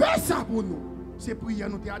 Fais ça pour nous. Ces prières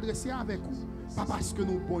nous t'es adressées avec vous. Pas parce que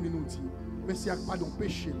nous pouvons nous dire, mais c'est avec pardon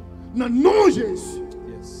péché. Dans le nom de Jésus,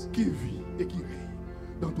 qui vit et qui règne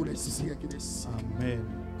dans tous les siècles et des siècles. Amen.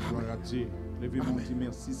 Gloire à Dieu. Levez-vous et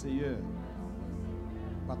merci, Seigneur.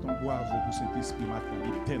 Pas ton bravo pour cet esprit matin,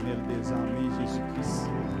 l'éternel des armées, Jésus-Christ.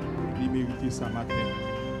 Il mérite ça matin.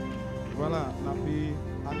 Voilà, la paix,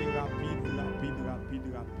 aller rapide.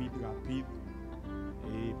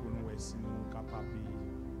 Et pour nous, si nous sommes capables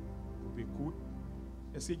de écouter.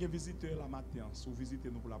 Est-ce qu'il y a un visiteur la matin? Si vous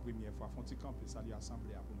visitez nous pour la première fois, font-ils camper, ça lui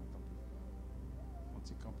assemblée pour nous camper.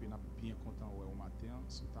 Font-ils camper, nous sommes bien contents au matin,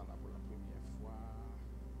 si vous êtes là pour la première fois.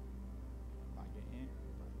 Pas gagné,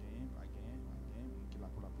 qui est là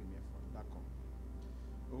pour la première fois. D'accord.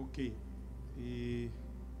 Ok. Et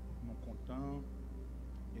nous sommes contents.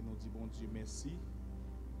 Et nous disons bon Dieu merci.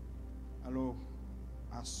 Alors,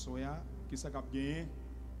 à Soya, qu'est-ce qu'on a gagné?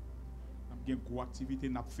 Nous avons une grosse activité,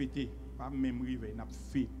 nous avons fêté. Pas même arrivé, nous avons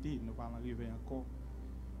fêté, nous n'avons pas arrivé encore.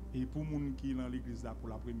 Et pour les gens qui sont dans l'église là pour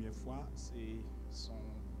la première fois, c'est son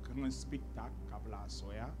grand spectacle qu'à à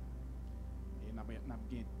Soya. Et nous avons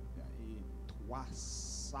 3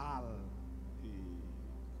 salles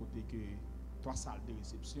côté que 3 salles de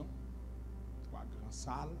réception, 3 grandes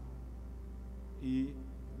salles, et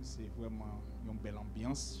c'est vraiment une belle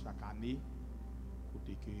ambiance chaque année,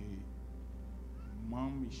 côté que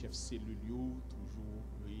membres et chefs cellules toujours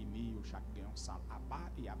réunis au chaque salle à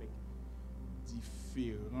part et avec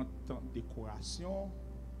différentes décorations.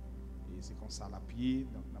 Et c'est comme ça la pied.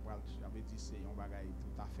 Donc j'avais dit c'est un bagage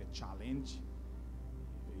tout à fait challenge.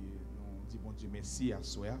 Et nous disons bon Dieu merci à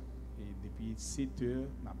soi. Et depuis 7 heures,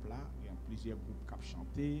 il y a plusieurs groupes qui ont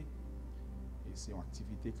chanté. Et c'est une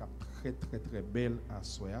activité qui est très très très belle à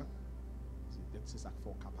soi. C'est ça qu'il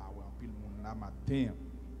faut capable en pile monde là matin.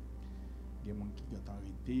 Il y a des gens qui ont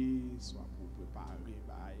arrêté, soit pour préparer,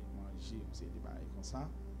 manger, c'est des bails comme ça.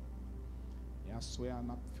 Et à soi, on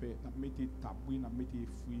a mis des tabouis, on a mis des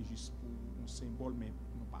fruits juste pour un symbole, mais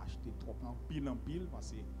on n'a pas acheté trop en pile,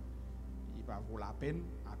 parce qu'il va vaut la peine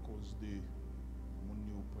à cause de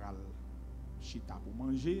mon pral chita pour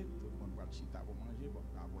manger, tout le monde pral chita pour manger, bon,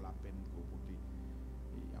 ça vaut la peine pour porter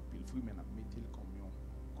en pile fruits, mais on a mis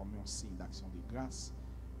comme un signe d'action de grâce,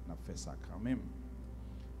 on a fait ça quand même.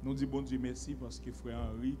 Nous disons bon Dieu merci parce que frère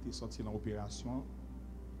Henri est sorti dans l'opération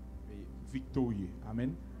victorieux.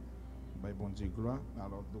 Amen. Ben, bon Dieu gloire.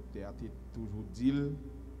 Alors le docteur a toujours dit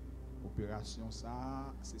l'opération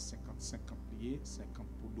ça c'est 50-50 liés, 50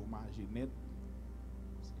 pour dommages net,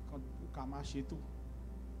 50 pour qu'à marcher tout.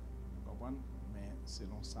 Vous comprenez? Mais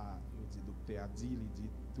selon ça, le docteur a dit, il dit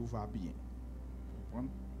tout va bien. Vous comprenez?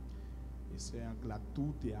 Et c'est un glas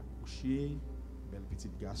tout est accouché, belle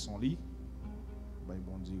petite garçon lit. Ben,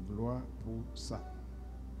 bon Dieu gloire pour ça.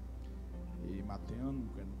 Et matin, nous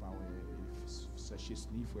prenons pas chercher ce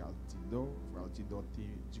livre, frère Altidor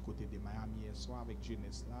du côté de Miami hier soir avec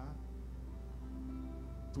jeunesse là.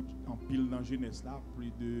 Tout en pile dans jeunesse là,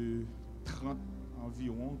 plus de 30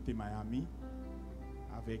 environ de Miami.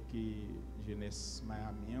 Avec jeunesse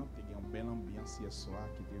Miami, il y a une belle ambiance hier soir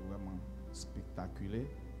qui était vraiment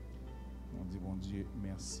spectaculaire. On dit bon Dieu,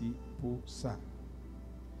 merci pour ça.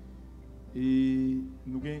 Et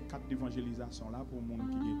nous avons 4 d'évangélisation là pour les gens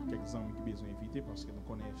qui ont quelques amis qui ont besoin d'inviter parce que nous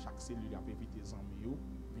connaissons chaque cellule a invité les amis,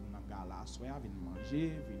 viennent dans le gala, viennent manger,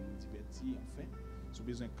 viennent divertir, enfin. Si vous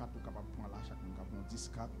avez besoin de 4, vous êtes capable de prendre là, chaque monde capable de 10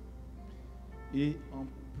 4. Et en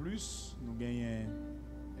plus, nous avons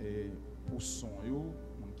pour son, les gens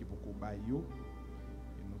qui sont beaucoup bailler,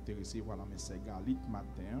 et nous intéressés voilà M. Galit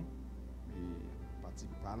matin, et parti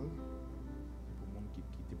pal, pour les gens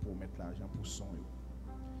qui pour mettre l'argent pour son.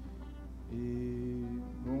 Et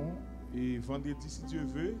bon, et vendredi, si Dieu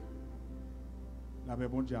veut, la paix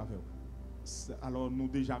bon Dieu avec vous. Alors, nous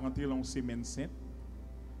déjà rentrés dans une semaine sainte.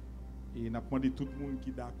 Et nous avons demandé tout le monde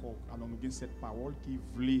qui est d'accord. Alors, nous avons 7 paroles qui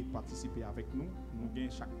voulaient participer avec nous. Nous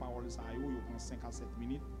avons chaque parole, ça prend 5 à 7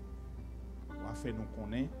 minutes. On va faire nous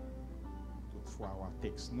connaître. Toutefois, on va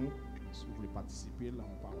texte nous. Si vous voulez participer, là,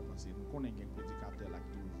 on parle. Parce que nous connaissons un prédicateur là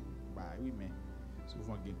qui toujours. Bah oui, mais.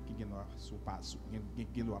 Souvent, qui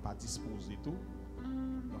ne doit pas disposer tout.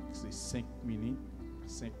 Donc, c'est 5 minutes,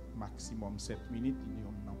 5 maximum 7 minutes. Il y a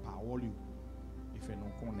une parole. Et fait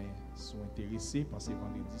nous qu'on sont intéressés parce que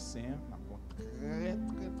vendredi saint, nous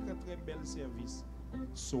avons un très bel service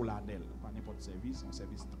solennel. Pas n'importe service, un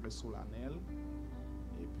service très solennel.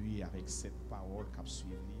 Et puis, avec cette parole qui a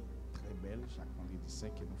suivi, très belle, chaque vendredi saint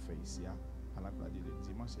que nous faisons ici à la gloire de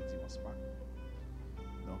dimanche et dimanche pas.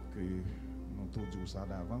 Donc, nous tout dire ça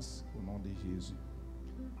d'avance au nom de Jésus.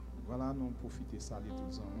 Voilà, nous profitons de saluer tous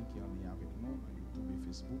les amis qui sont en lien avec nous, dans YouTube et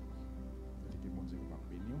Facebook. Que mon Dieu va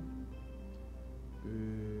bénir. Je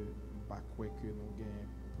ne crois que nous gagnons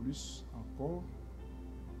plus encore.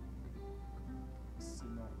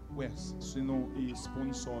 Sinon, et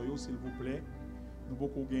sponsor, s'il vous plaît, nous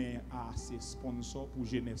pouvons gagner assez sponsors pour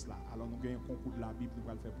jeunesse là. Alors nous gagnons un concours de la Bible, nous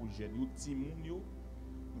allons le faire pour les jeunes. Nous avons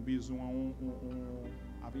besoin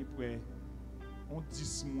à peu près 10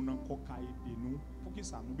 personnes encore qui aident nous. Pour que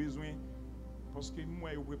ça, nous avons besoin, parce que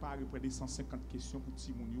moi, je prépare près de 150 questions pour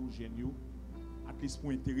les jeunes, à least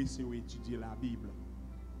pour intéresser ou étudier la Bible.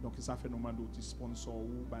 Donc ça fait nous demander des sponsors ou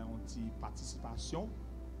une participation.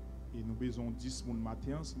 Et nous avons besoin de 10 personnes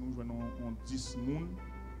matin. Si nous venons 10 personnes,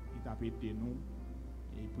 ils tapent aider nous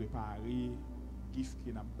et préparer gift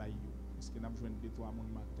que nous avons baillé. Parce que nous avons besoin de 2-3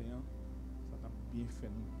 personnes matin. Ça a bien fait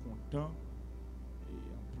nous contents. Et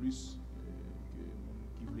en plus,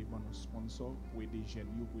 qui voulait prendre un sponsor pour aider les jeunes,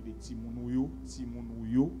 pour aider les petits mounouyo.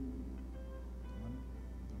 Donc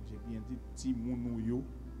j'ai bien dit petits mounouyo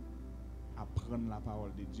à prendre la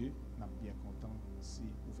parole de Dieu. Nous sommes bien contents si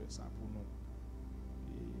vous faites ça pour nous.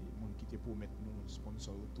 Et les gens qui pour mettre nous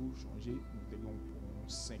sponsor autour, changer, nous avons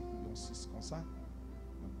 5 ou 6 comme ça.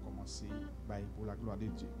 commencer pour la gloire de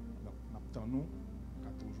Dieu. Donc, nous attendons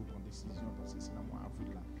qu'à toujours prendre décision parce que c'est dans le mois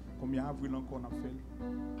d'avril là. Combien d'avril encore on a fait?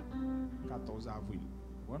 14 avril.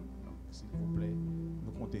 Bon? Donc, s'il vous plaît,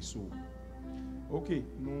 nous comptons sur. Ok,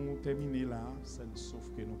 nous terminons là,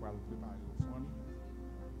 sauf que nous allons préparer l'offrande.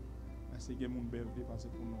 Est-ce que mon Berger passe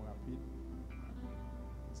pour nous rapide?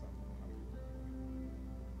 Ça pour nous rapide.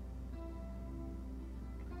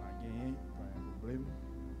 Pas gagner, pas un problème.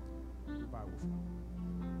 Pas l'offrande.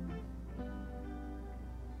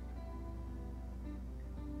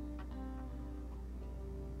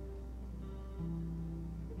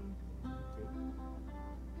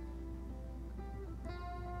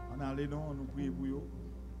 Allez non, nous prions pour vous.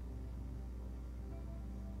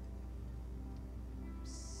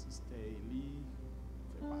 Sister Eli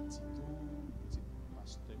fait partie de tout, petit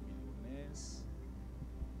pasteur millionnaire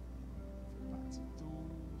fait partie de tout.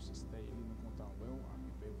 Sister Eli nous comptons en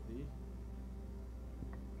happy birthday.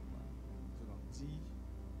 Grandi.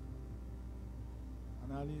 On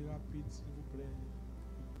allez rapide s'il vous plaît.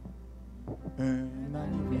 Un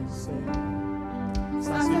anniversaire.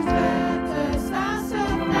 Ça se fête, ça se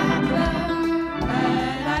fête.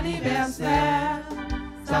 Un anniversaire,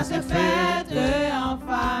 ça se fête en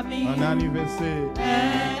famille. Un anniversaire.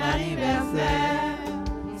 Un anniversaire,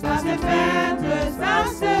 ça se fête, ça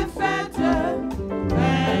se fête. Un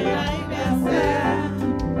anniversaire,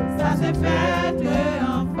 ça se fête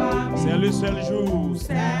en famille. C'est le seul jour.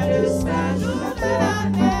 C'est le seul jour de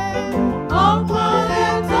l'année. On prend le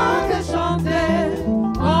temps de chanter.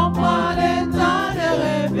 On prend le temps de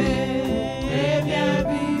rêver. Et bien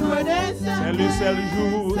vivre des C'est le seul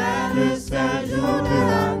jour. C'est le seul jour de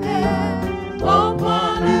l'année. On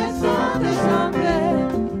prend le temps de chanter.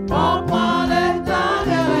 On prend le temps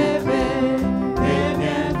de rêver. Et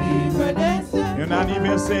bien vivre des Un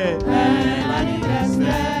anniversaire. Un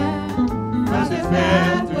anniversaire. Ça se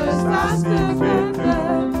fête, ça se fête.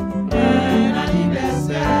 Un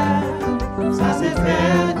anniversaire. Ça se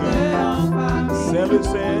fête en famille. C'est le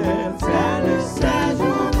seul. C'est le seul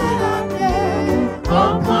jour de l'année.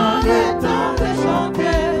 On prend le temps de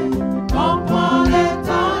chanter. On prend le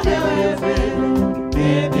temps de rêver.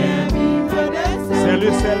 Et bien vivre des C'est le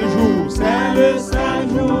seul jour. C'est le seul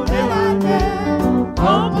jour de l'année.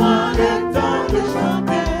 On prend le temps de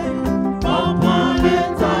chanter. On prend le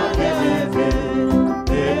temps de rêver.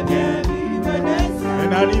 Et bien vivre des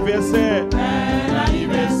Un anniversaire. Un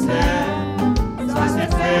anniversaire. Ça se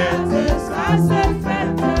fête, ça se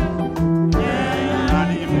fête. Un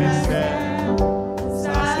anniversaire.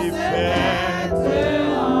 Ça se fête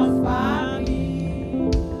en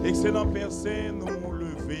famille. Excellent Père Saint, nous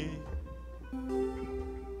lever.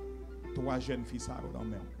 Trois jeunes filles ça dans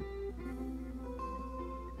même.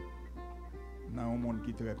 Dans un monde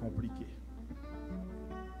qui est très compliqué.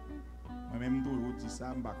 Moi-même, je dis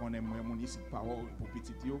ça, je ne connais pas mon ici de parole pour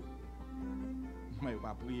petit yo. Je ne vais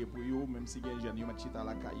pas prier pour eux, même si les jeunes sont à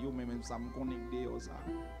la caillou, mais même ça me connecte ça.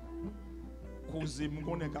 Cause me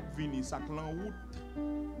connaît cap venir ça en route.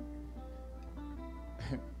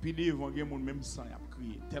 Puis devant les gens même sans y a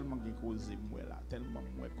crié tellement que cause moi là, tellement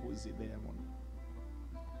moi cause derrière mon.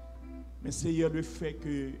 Mais c'est le fait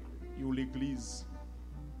que l'église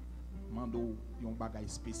mando un bagage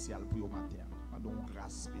spécial pour le matin, mando une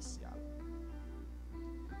grâce spéciale.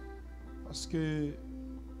 Parce que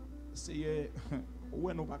c'est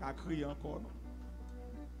ouais nous pas crier encore.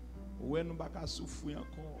 Ouais nous pas souffrir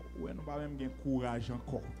encore, ouais nous pas même gain courage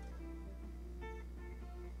encore.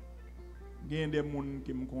 Il y a des gens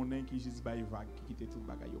qui me connaissent qui juste bail vague qui quitte tout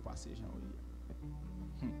bagage au passé Jean.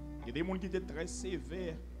 Il y a des gens qui étaient très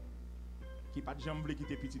sévères qui pas de jambe qui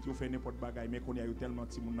quitter petit yo fait n'importe bagage mais qu'on y a tellement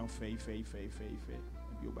petit monde en fait et puis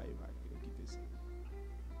yo bail vague quitter ça.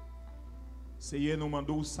 C'est nous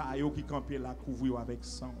mando ça yo qui camper là couvrir avec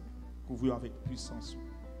sang, couvrir avec puissance.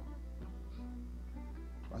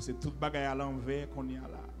 Parce que tout bagage à l'envers qu'on y a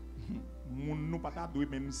là. Moun nous pas doit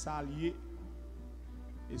même s'allier.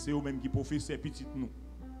 Et c'est eux même qui professent petit nous.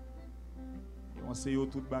 Et on sait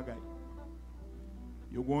tout bagage.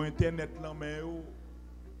 Yo gon internet là mais yo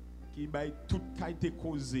qui bail toute qualité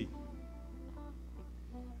causée.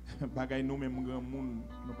 Bagay nous même grand monde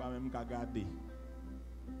nous pas même qu'à garder.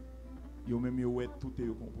 Yo même yo ouais tout et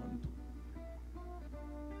yo comprendre tout.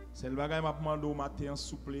 C'est le bagay m'a demandé au matin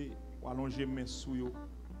souple ou allonger mes sous yo.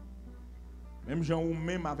 Même gens ou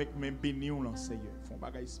même avec mes bénions là Seigneur, font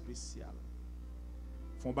bagay spécial.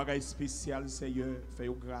 Font bagay spécial Seigneur, fait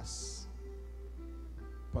yo grâce.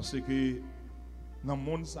 Parce que dans le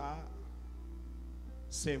monde ça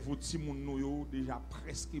c'est votre monde nous déjà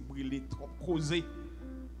presque brûlé trop causé.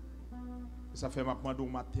 Ça fait m'a demandé au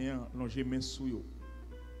matin longer mes sous yo.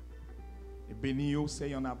 Et béni yo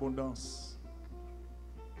c'est en abondance.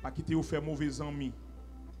 Pas quitter ou faire mauvais amis.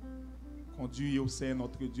 Conduit yo c'est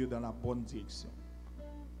notre Dieu dans la bonne direction.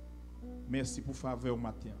 Merci pour faveur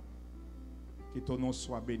matin. Que ton nom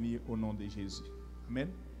soit béni au nom de Jésus. Amen.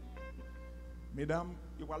 Mesdames,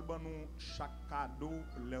 vous allez nous chaque cadeau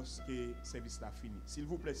lorsque le service est fini. S'il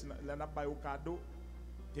vous plaît, si vous avez un cadeau,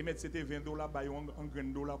 vous mettez $20, vous avez un grain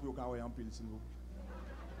de dollar pour vous avoir un pile, s'il vous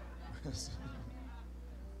plaît.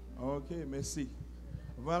 Ok, merci.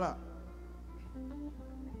 Voilà.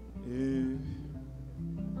 Et...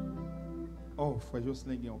 Oh, frère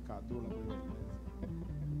Jocelyn a un cadeau là.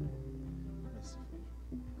 Merci.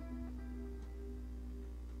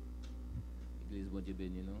 Église, bon Dieu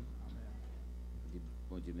béni nous.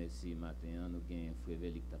 Bon Dieu merci matin, nous avons frère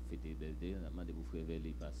Véli qui a fêté birthday. On a demandé pour frère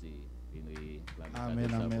Véli passer une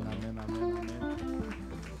amen, amen, amen, amen,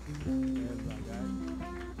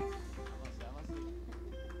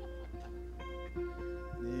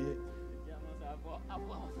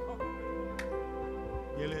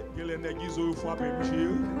 Il y a des gens qui frappent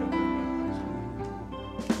monsieur.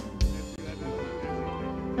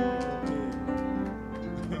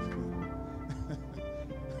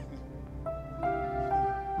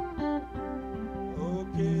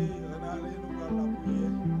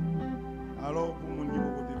 Alors, pour mon niveau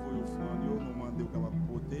côté vos offrandes, nous demandons capable de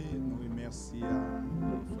porter. Nous remercions à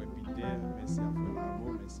frère Peter, merci à frère Lavo,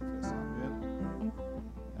 merci à frère Samuel,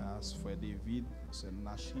 à frère David, à frère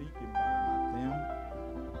Nashley qui est le matin,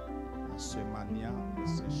 à frère Mania, à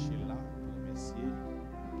frère Sheila, pour remercier.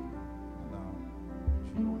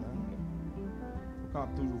 Pour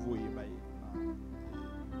capable toujours voyer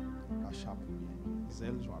la chapeau,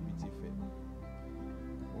 zèle, j'ai habitué fait.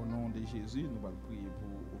 Au nom de Jésus, nous allons prier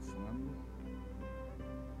pour offrande.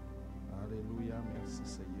 Alléluia, merci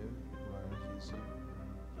Seigneur. Gloire à Jésus.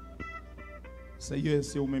 Seigneur,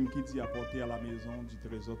 c'est vous-même qui dit apporter à la maison du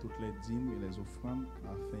trésor toutes les dîmes et les offrandes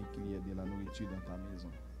afin qu'il y ait de la nourriture dans ta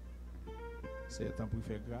maison. C'est le temps pour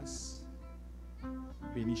faire grâce.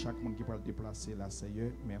 Bénis chaque monde qui va le déplacer là,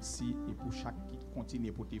 Seigneur. Merci. Et pour chaque qui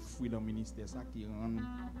continue pour tes fruits dans le ministère, ça, qui rend le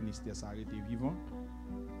ministère s'arrêter vivant.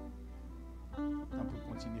 On peut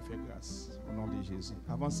continuer à faire grâce au nom de Jésus.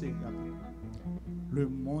 Avancez, regardez. Le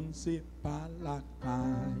monde c'est pas la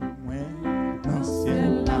caille, moi, dans le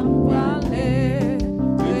ciel la parler,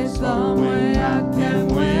 trésor moi à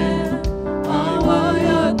témoin,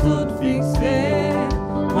 en tout fixé,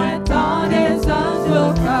 moi tant des anges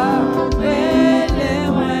au cœur, les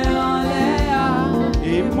moi en l'air,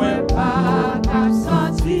 et moi pas qu'à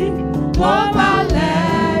sentir, trop à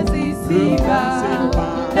l'aise ici-bas.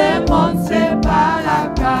 Le monde c'est pas la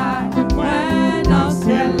caille, moi dans le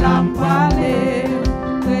ciel la voilée,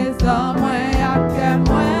 trésor moi à que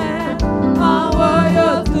moi, envoyé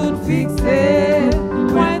tout fixé,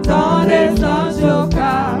 moi dans les anges au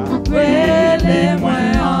cas, les moi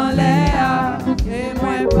en l'air, et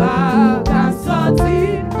moi pas qu'à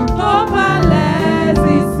sentir, trop à l'aise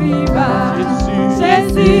ici-bas.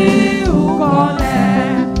 Jésus vous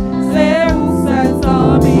connaît, c'est où c'est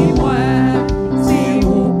amis moi.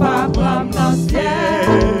 Dans le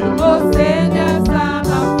ciel, au Seigneur, ça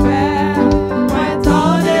m'a fait. Moi,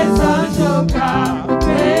 dans les anges au cas,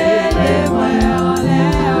 les moi en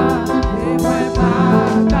l'air, et moi,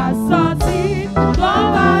 pas qu'à sortir,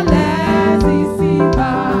 trop à l'aise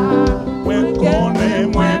ici-bas. Moi, connais,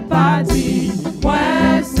 moi, pas dit, moi,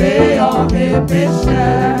 c'est un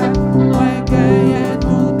pécheur. Moi, gagne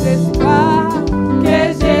tout espoir, que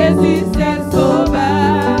Jésus, c'est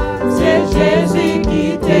sauveur. C'est Jésus qui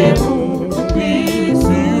t'aime.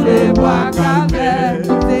 Les bois calvaires,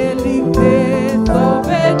 délivré,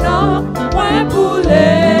 sauvé, non, moins pour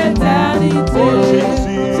l'éternité.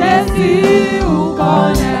 Jésus, vous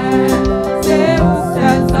connaît, c'est où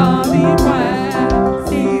c'est amis, moi.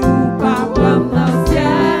 Si vous pas comme dans le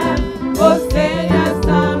ciel, au Seigneur,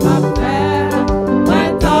 ça m'a fait. Moi,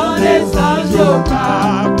 dans les anges au pas,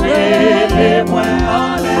 les moi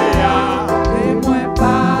en l'air, et moi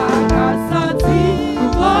pas qu'à sentir,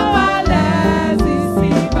 trop à l'aise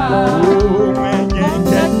ici-bas.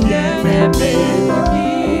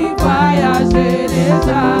 Qui voyageait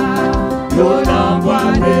déjà, l'eau l'envoi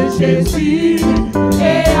de Jésus,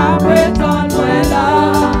 et après ton loin là,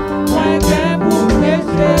 moi que pour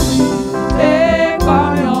Jésus, et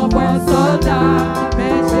comme un bon soldat,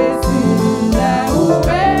 mais Jésus est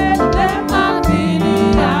ouvert, les martyrs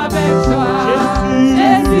avec joie.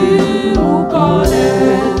 Jésus vous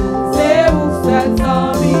connaît, c'est où c'est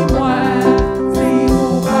amis moi, si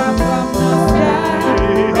vous pas comme dans le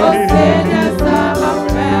ciel, au Seigneur ça va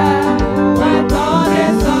faire, moi dans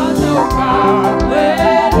les anges au cas,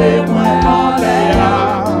 les moi en l'air,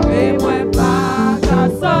 et moi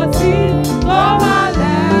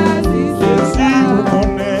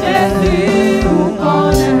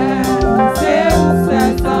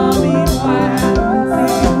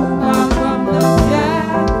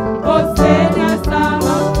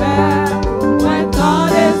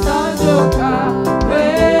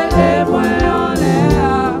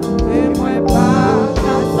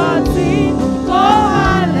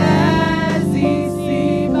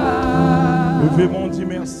Levez-moi, on dit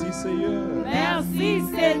merci Seigneur. Merci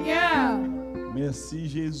Seigneur. Merci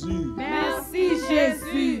Jésus. Merci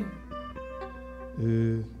Jésus.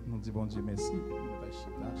 Nous disons bon Dieu merci.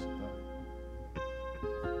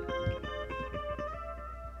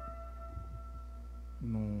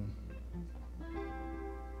 Nous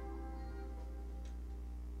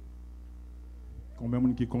combien de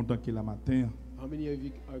monde qui est content qu'il la matin? How many of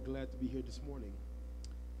you are glad to be here this morning?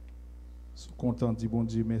 Sont contents, dis bon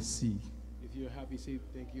Dieu merci. If you're happy, say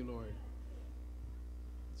thank you, Lord.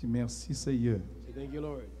 Dis merci Seigneur. Say thank you,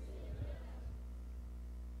 Lord.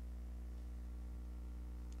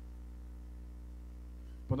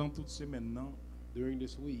 Pendant toute semaine, During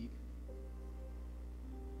this week,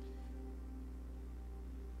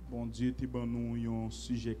 bon Dieu te ban nous un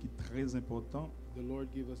sujet qui est très important the Lord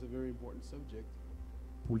gave us a very important subject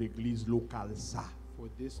pour l'église locale ça. for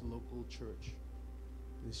this local church.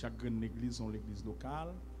 Chaque grande église sont l'église locale.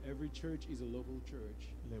 Every church is a local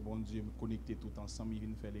church, Les bon Dieu connectés tout ensemble, ils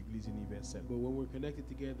viennent faire l'église universelle. but when we're connected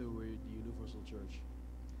together, we're the universal church.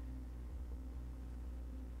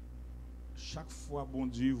 Chaque fois bon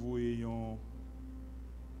Dieu voit un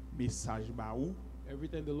message ba ou, Every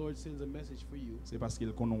time the Lord sends a message for you, c'est parce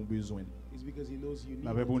qu'il connaît besoin. it's because He knows you need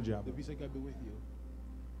La paix, bon it. Dieu. The peace of God be with you.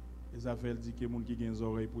 Les affaires dit que moun qui gen des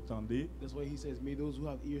oreilles pour tendre, That's why He says, may those who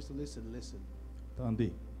have ears to listen, listen.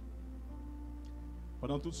 tendez.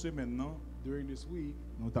 Pendant toute semaine, During this week,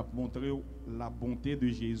 nous t'avons montré la bonté de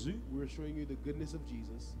Jésus we're showing you the goodness of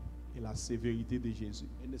Jesus et la sévérité de Jésus.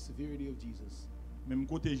 and the severity of Jesus. Même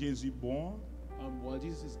côté Jésus bon, While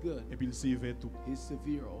Jesus is good, et puis il sévère tout. He's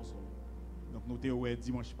severe also. Donc nous t'avons ouais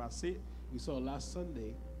dimanche passé, We saw last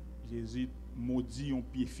Sunday, Jésus maudit un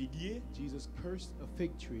pied figuier Jesus cursed a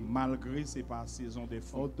fig tree, malgré c'est pas saison des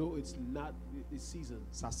fruits. although it's not its season.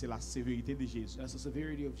 Ça c'est la sévérité de Jésus. That's the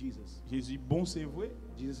severity of Jesus. Jésus bon c'est vrai,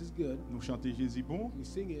 Jesus is good. nous chantons Jésus bon, We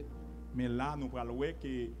sing it. mais là nous parlons ouais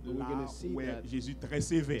que But we're là gonna see ouais that Jésus très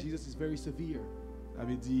sévère. Jesus is very severe. Ça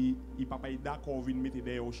veut dire il pas d'accord venir mettre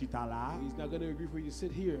derrière au chita là, He's not going to agree for you to sit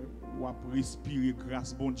here ou à respirer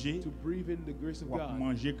grâce bon Dieu, to breathe in the grace of ou à God,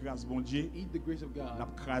 manger grâce bon Dieu, eat the grace of l'a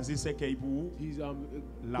God. craser ses cailles pour vous, He's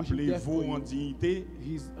l'a pushing death for vous en you. dignité,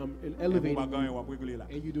 He's et vous elevating bagay you, ou après là.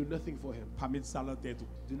 and you do nothing for him. Pas mettre ça dans la tête.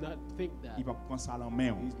 Do not think that. Il va prendre ça en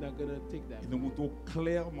main. He's not going to take that. Et nous montrons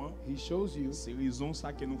clairement, He shows you c'est raison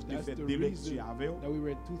ça que nous avons that's fait the deux reason lectures avec. that we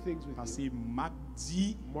read two things with Parce you. que Marc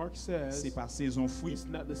dit, Mark says c'est pas saison fruit. it's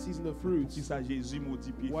not the season of Qui fruits. ça Jésus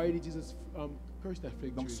maudit pied. Why did Jesus curse that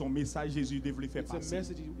fig Donc tree? son message Jésus devait faire It's a passer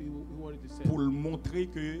message he wanted to pour send le montrer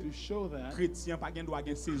que to show that chrétien pas gain droit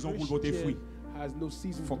à saison pour porter Christian fruit. has no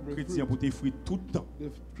season Faut to que bring chrétien fruit. porter fruit tout le temps.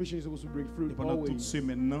 The Christian is supposed to bring fruit Et pendant toute always.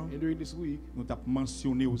 semaine là, And during this week, nous t'avons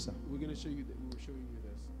mentionné ça. we're going to show you that we were showing you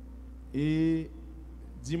this. Et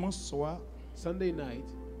dimanche soir, Sunday night,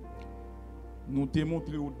 nous t'ai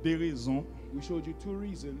montré deux raisons we showed you two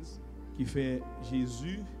reasons qui fait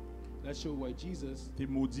Jésus that show why Jesus te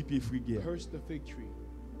maudit pied friguière. cursed the fig tree.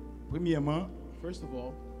 Premièrement, First of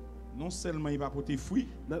all, non seulement il va porter fruit,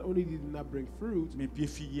 not only did it not bring fruit, mais pied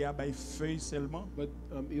friguière a feuille seulement. but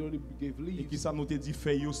it only gave Et qui leaves. ça nous te dit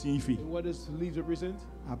feuille signifie And what does leaves represent?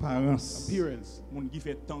 apparence. Appearance. Moun qui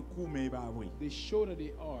fait tant coup mais pas vrai. They show that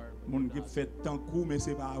they are, but Moun they're qui not. fait tant coup mais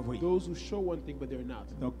c'est pas vrai. Those who show one thing but they're not.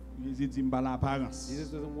 Donc Jésus dit m'ba l'apparence.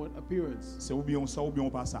 Jesus doesn't want appearance. C'est ou bien ça ou bien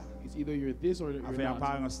pas ça. It's either you're this or you're Avec not.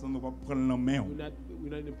 apparence nous pas prendre la main. We're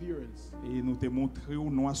not in appearance. Et nous te montré au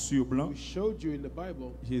noir sur blanc. We showed you in the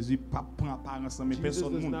Bible, Jésus pas prend apparence mais Jesus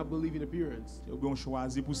personne does monde. not believe in appearance. Ou bien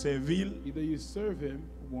choisi pour servir Either you serve him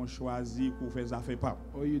ou bien choisi pour faire affaire pas.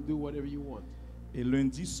 or you do whatever you want. Et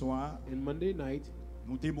lundi soir, And Monday night,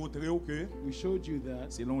 nous te montré que we showed you that,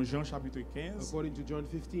 selon Jean chapitre 15, according to John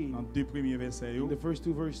 15, dans deux premiers versets, in the first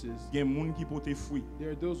two verses, il y a des gens qui portent fruit. there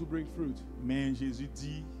are those who bring fruit. Mais Jésus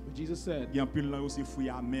dit, But Jesus said, il y a un peu de aussi fruit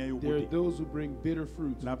amer au there are côté. those who bring bitter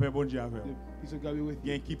fruit. La paix bon Dieu avec. The peace of God be with Il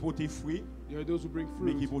y a you. qui portent fruit, There are those who bring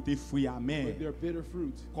mais qui fruit, portent fruit amer. but they're bitter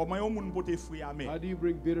fruit. Comment un monde porte fruit How amer? do you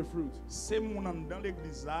bring bitter fruit? C'est mon dans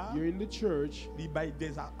l'église là, You're in the church, il bail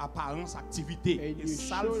des apparences activités. And Et you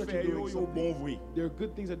ça show le that fait you're doing yo bon something. vrai. there are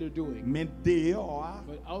good things that they're doing. Mais dehors,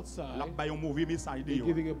 But la outside, bail un mauvais message they're dehors.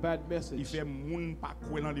 giving a bad Il message. fait moun pas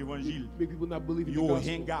croire dans l'évangile. Make people not believe in the Yo gospel.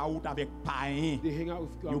 hang out avec païens. They hang out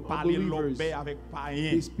with Yo parle unbelievers. l'obé avec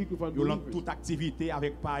païens. They speak with Yo lan unbelievers. toute activité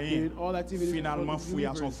avec They're païens. in all activities with Finalement fruit à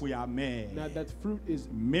son unbelievers. fruit amer. Now that fruit is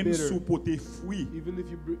Même bitter. sous porter fruit, Even if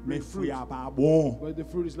you mais bring fruit fruit, a pas bon. but the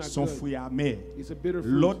fruit is not Son good. fruit amer. It's a bitter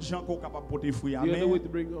fruit. L'autre gens qui sont capables de porter fruit The amer. other way to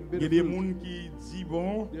bring Il y a bitter des fruit. gens qui disent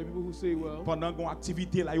bon, There are people who say, well, pendant qu'on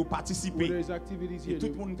activité là, ils when participent. there's activities Et here, tout they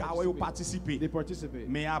le monde qui a participate. participé. They participate.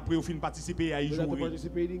 Mais après, au fin de participer, il But y a after joué.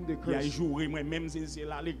 participating, they Il y a curse. joué. Moi-même, c'est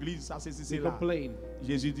là, l'église, ça, c'est They là. complain.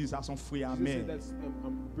 Jésus dit ça, son fruit Jesus amer. said that's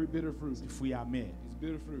bitter fruit. C'est fruit amer. It's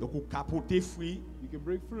bitter fruit. Donc, on capoter fruit, You can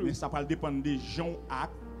break mais fruit, ça va dépendre des gens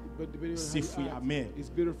actes. but depending on how C'est you fruit act, amer. it's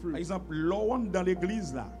bitter Par fruit. exemple, l'on dans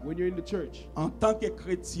l'église là, When you're in the church, en tant que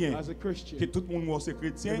chrétien, as a Christian, que tout le monde voit c'est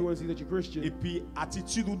chrétien, everyone sees that you're Christian. et puis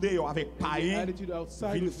attitude ou dehors avec And the païen, attitude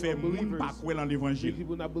outside vient with faire moun unbelievers pas croire dans make l'évangile.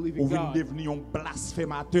 people not believe Ou in vient God. devenir un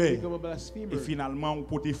blasphémateur. Become a blasphemer. Et finalement, on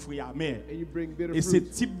porte fruit amer. And you bring bitter Et ce fruit.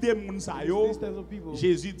 type de moun sa These yo, types of people,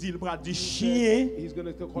 Jésus dit, il va dire he chien, said he's going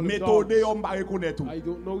to call them méthode dogs. on va reconnaître. I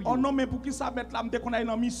don't know you. Oh non, mais pour qui ça mettre là, m'te qu'on aille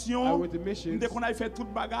en I mission, went to missions. m'te qu'on aille faire toute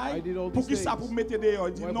I bagaille, did all pour these qui ça things. pour mettre dehors,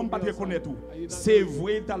 il dit Why non, put pas me reconnaître outside? tout. I did not C'est know you.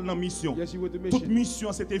 vrai, t'as dans mission. Yes, you went to Toute mission.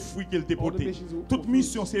 mission, c'était fruit qu'elle t'a All the porté. missions were Toute fruit.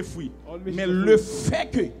 mission, c'est fruit. All missions Mais are le fruit. fait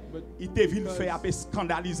que But il te vient because faire après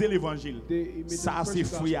scandaliser l'évangile, they made ça them c'est preach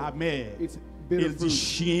the fruit gospel. amer. It's bitter Il dit fruit.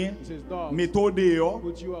 chien, He says dogs. méthode dehors,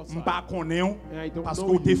 Put you outside. m'pas connaît And I don't parce know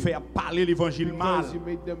qu'on te you. fait parler l'évangile mal. Because you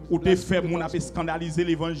made them Ou te blaspheme fait the mon gospel. appel scandaliser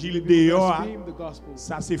l'évangile People dehors. blaspheme the gospel.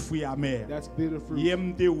 Ça c'est fruit amer. That's bitter fruit. Hier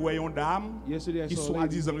m'te ouais une dame Yesterday I qui saw a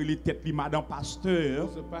lady soi-disant il est tête li madame pasteur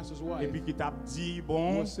who's a pastor's et wife. puis qui t'a dit He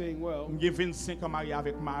bon, was saying, well, j'ai 25 ans marié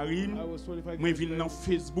avec Marine. I was 25 Moi years viens dans old.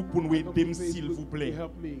 Facebook pour nous I come aider to s'il Facebook vous to plaît.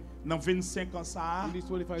 help me. Dans 25 ans ça, In these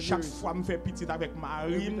 25 chaque years, fois me fait petit avec every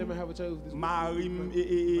Marine, time I have a child with this Marine my-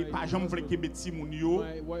 et my pas jamais husband, vle que petit moun yo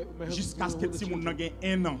my husband jusqu'à ce will que hold the petit moun nan children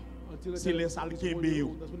gen 1 an. until the C'est child les is sales 1 qui year est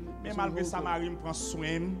old. That's when- Mais that's when he malgré holds ça them. Marine prend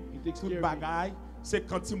soin He takes tout care of bagaille. C'est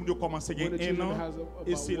quand petit moun yo commence à When the gen 1 children an has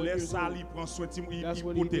et about c'est 1 les years sales old, il prend soin petit il That's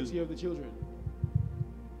when he potel. takes care of the children.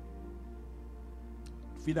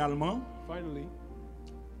 Finalement, Finally,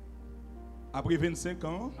 après 25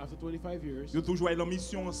 ans, after 25 years, yo toujours allé en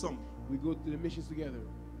mission ensemble. we go to the missions together.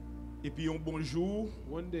 Et puis un bon jour,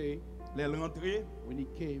 One day, les rentrées, when he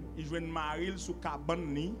came, il joue Maril sous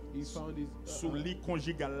cabane ni he found his sous lit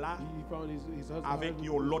conjugal là he found his husband avec having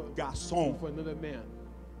yo l'autre garçon. for another man.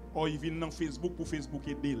 Or il vient dans Facebook pour Facebook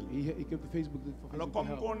aider. He came to Facebook for Alors Facebook comme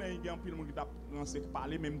to help. qu'on est un peu de monde qui t'a lancé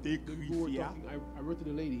parler même t'es When écrit we were fia. talking, I wrote to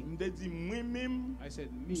the lady. Me dit moi-même I said,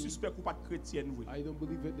 je me, suspect ou pas de chrétienne oui. I don't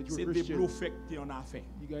believe that you're C'est a des Christian. bluffs que en a fait.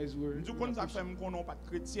 You guys were. Du you're coup not ça fait Christian. qu'on non pas de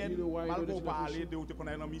chrétienne, You know why I mal know that qu'on you're not parler Christian? de où qu'on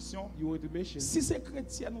est en mission. You went to mission. Si c'est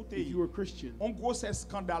chrétien ou If t'es, you were Christian, on gros c'est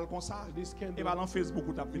scandale comme ça. this Et scandal, va dans Facebook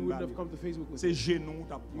ou t'as you pris wouldn't have come to Facebook with c'est it. genou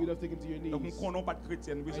t'as You would have taken to your donc knees. on n'a pas de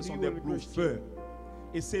chrétienne, oui, I ce sont knew des you were a bluffeurs.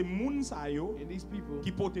 Et ces moun sa yo And these people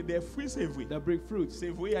qui portent des fruits, c'est vrai. that bring fruits, C'est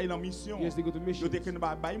vrai, il y a une mission. yes, they go to Yo missions. te ken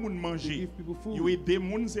ba bay moun They manger. give people Yo food. aide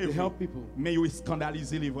moun, c'est They vrai. help people. Mais yo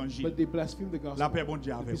scandaliser l'évangile. But they blaspheme the La gospel. paix bon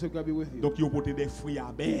Dieu The avec. peace of God be with you. Donc yo portent des fruits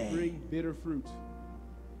à They baie. bring bitter fruit.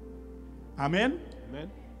 Amen. Amen.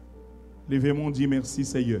 Levez mon Dieu, merci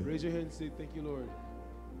Seigneur. Raise your hand and say, thank you, Lord.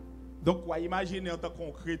 Donc, vous imaginez en tant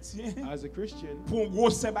que chrétien, As a Christian, pour un gros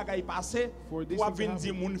ces bagaille passé, for this pour thing to venir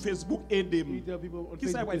dire happen, mon Facebook you aidez-moi. tell people on Qui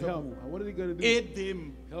ça Facebook va to faire help. pour vous? What are they going to do?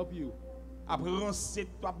 Aidez-moi. Help you. Après renseigner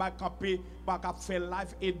toi ba camper, pas cap faire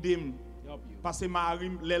live aidez-moi. Help you. Parce que Marie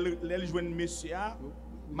les joindre monsieur a,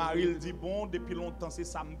 Marie il dit bon depuis longtemps c'est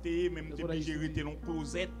samedi même That's what I depuis j'ai used to arrêté dans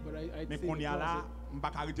closet But I mais stay qu'on in y the a là, closet. on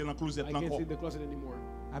pas arrêter dans closet I can't encore. stay in the closet anymore.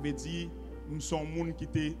 Avait dit nous sommes monde qui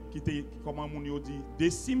était comment mon yo dit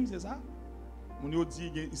décime c'est ça? Mon yo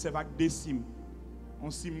dit c'est vague décime. On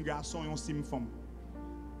sim garçon et on sim femme.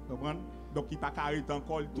 Comprendre? Donc il pas arrêter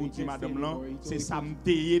encore il tout He dit can't madame stay là, anymore. He c'est told me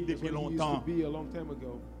samedi That's depuis what he used longtemps. to be a long time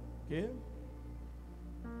ago. OK?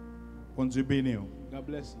 Bon Dieu béni. God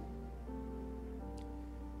bless you.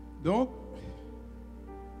 Donc,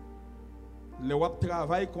 le wap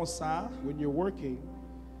travail comme ça, When you're working,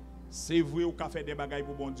 c'est vrai ou qu'a fait des bagailles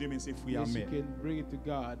pour bon Dieu, mais c'est fruit yes, you amer. can bring it to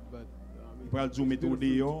God, but Il va dire it's mettez au bitter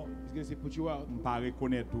fruit. dehors, He's going to say, put you out. on pas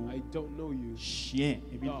reconnaître tout. I don't know you. Chien.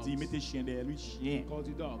 Et puis il dit Dogs. mettez chien derrière lui, chien. He calls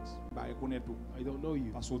you dogs. On pas reconnaître tout. I don't know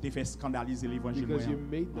you. Parce que tu fait scandaliser l'évangile. Because you moyen.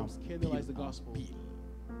 made them En scandalize the pile, en gospel. pile.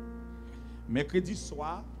 Mercredi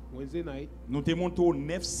soir, Wednesday night, nous te montré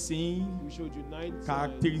 9 signes we showed you 9 signs,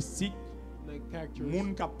 caractéristiques 9 characters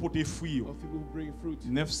moun qui porté fruit. of people who bring fruit.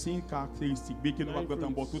 9 signes caractéristiques. Bien que nous va 9 prendre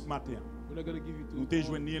en bord fruits. tout matin. We're not going to give you Nous two. te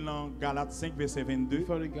joigné dans Galates 5 verset We 22.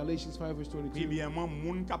 found in Galatians 5 verse 22. Premièrement,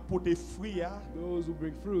 moun qui porté fruit a, Those who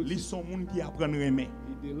bring fruit, li son moun qui apprend remet.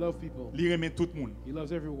 they love people. Li remet tout le monde. He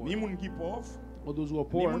loves everyone. Ni moun qui pauvre, All those who are les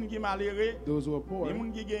poor, gens qui malheureux, those who are poor, les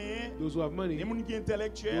gens qui gagnent, those who have money, les gens qui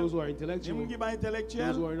intellectuels, those who are les intellectual, gens qui pas intellectuels,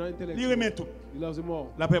 those who are not il intellectual. remet tout. He loves them all.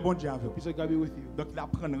 La paix bon Dieu avec. Peace of God be with you. Donc il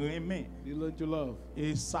apprend à remettre. You learn to love.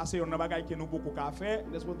 Et ça c'est un bagage que nous beaucoup qu'à faire.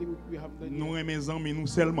 And that's one thing we have done. Nous remet les amis nous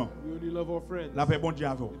seulement. We only love our friends. La paix bon Dieu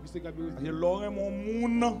avec. Peace of God be with Parce que you. l'autre mon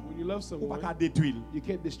monde When you love ou pas someone, qu'à détruire. you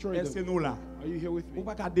can't destroy Est-ce que them. nous là? Are you here with Ou me?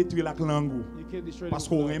 pas qu'à détruire la langue. You can't destroy Parce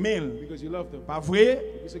them qu'on remet. because you love them. Pas vrai?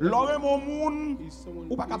 Peace of God L'autre mon monde He's someone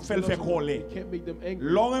ou pas qu'à you faire le love faire someone. coller. You can't make them angry.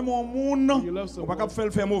 L'autre mon monde You love ou someone. pas qu'à faire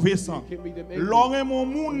le faire mauvais sang. You can't make them angry. L'autre mon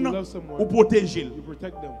You monde love someone. ou protéger. You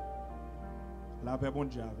protect them. La paix bon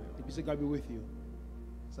Dieu avec. The peace of God be with you.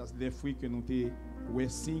 Ça c'est des fruits que nous t'es ouais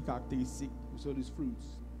cinq caractéristiques. We saw these fruits.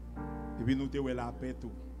 Et puis nous t'es ouais la paix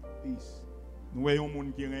tout. Peace. Nous voyons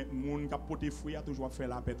monde qui a porté fruit a toujours faire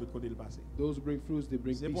la paix tout côté le passé. Those who bring fruits, they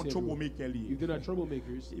bring C'est peace bon everywhere. troublemaker lié. If they're not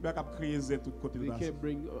troublemakers, Il va cap créer zé tout côté le they passé. can't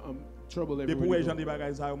bring trouble Des pour everywhere. les gens they des go.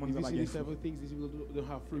 bagages ça monde If ça you pas see gain. these type of things, these people don't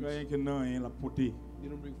have fruits. Rien que non hein la porter. They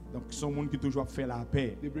don't bring. Donc sont monde qui toujours fait la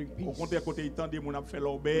paix. They bring Au peace. contraire côté il tendait mon a fait When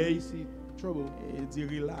you l'obéi see trouble, et dire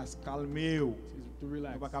relax, calmez-vous. to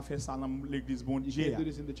relax. On va pas faire ça dans l'église bon You Dieu. can't do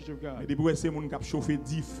this in the church of Mais God. des pour c'est monde qui a chauffé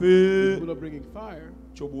 10 The feux. people are bringing fire.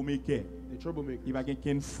 Troublemaker. They're troublemakers. Il va gain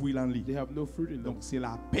qu'un fruit dans lui. They have no fruit in them. Donc c'est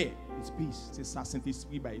la paix. It's peace. C'est ça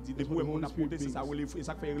Saint-Esprit bah il dit That's depuis what the mon Holy a Spirit porté c'est ça brings. les fruits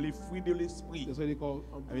ça fait les fruits de l'esprit. That's why they call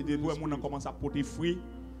Avec fruit des of doigts the mon a Spirit. commencé à porter fruit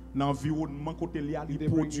dans l'environnement côté là il They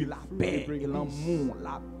bring produit in la fruit, paix they bring et l'amour,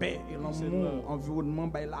 la paix et Peace and l'amour, love. environnement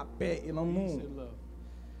bah la paix et Peace l'amour. and love.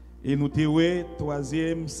 Et nous te ouais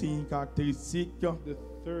troisième signe caractéristique The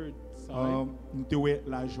third sign, nous te ouais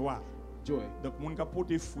la joie. joy. Donc mon qui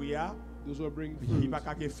porter fruit a Those who are bringing il fruit, va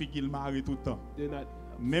pas que figil marre tout le temps. they're not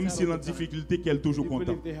Même sad si all dans the time. difficulté qu'elle toujours Even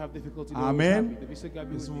content. if they have difficulty, they're Amen. always happy. The peace of God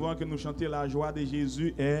be Et with souvent you. que nous chantons la joie de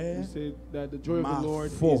Jésus est We say that the joy of ma the Lord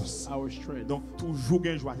force. is our strength. donc toujours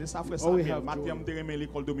gain joie. C'est ça frère ça. Always have Matin joy. me remet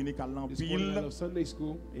l'école dominicale en This morning I pile love Sunday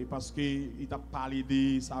school. et parce que il t'a parlé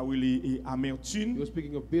de ça et He amertume was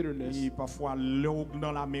speaking of bitterness. et parfois l'eau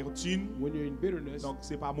dans l'amertume. When you're in bitterness, Donc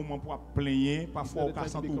c'est pas moment pour plaigner, it's parfois not on the time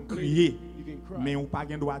casse to be tout complaining. crier. You can cry. Mais on pas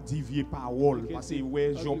gain droit dévier parole You can't parce que say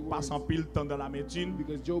ouais ugly Job passe words. en pile temps dans l'amertume.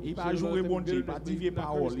 Because Job Il va said a lot jouer of bon time Dieu, il bitterness, va but dévier he's not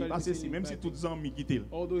parole. Il very va starting to ceci say même si bad tous things. les amis quittent.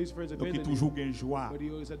 Although his friends Donc il abandoned toujours him, gain joie. but he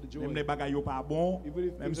always had the joy. Même les bagailles yo pas bon, Even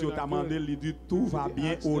if même things si on are t'a not demandé, good, il dit tout va if you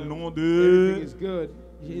bien ask au them, nom everything de is good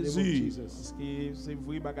in the name of Jésus. Jesus. Parce que c'est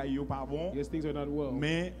vrai bagaille yo pas bon, Yes, things are not well,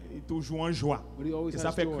 mais il est toujours en joie. but he always Et ça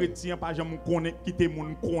has fait joy. chrétien pas jamais connaître quitter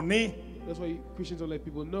moun connaît That's why Christians don't let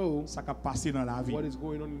people know ça qui passé dans la vie. what is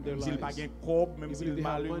going on in their Même s'il pas lives. gain corps, même Even s'il if they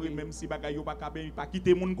have malheureux, money, même si bagaille yo pas bien, il pas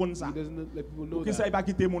quitter moun comme ça. He doesn't let people know Pour qui ça il that. pas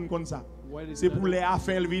quitter moun comme ça? Why does C'est he pour not les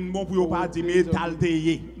affaires vinn bon pour yo For pas the dire mais things of- tal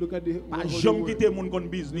teye. look at the Pas holy jamais word. quitter moun kon Let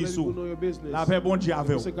business people ou. know your business. La paix bon Dieu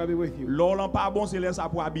avec Peace of God be with you. l'on pas bon c'est là ça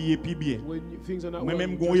pour habiller puis bien. When things are not Moi well,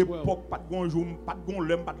 même you gon dress well. époque pas de gon jour pas de gon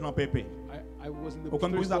l'homme pas de pépé. I was in the Aucun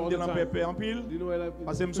thrift vous store all avez the dans time. pépé en pile. Do you know where I live?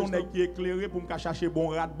 Parce que me son nèg qui éclairé pour me chercher bon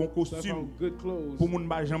rat bon So I costume found good clothes. pour moun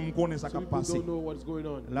ba jamais connaît ça So qui people passé. don't know what's going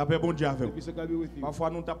on. La paix bon Dieu The avec. peace of God be with you.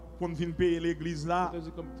 Parfois nous t'a qu'on vinn payer l'église là Sometimes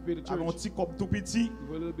you come to pay the avec un church petit cop tout petit,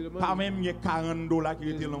 for a little bit of pas money. même il y a $40 qui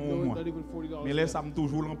There's était là au no, mois. not even $40. Mais là ça me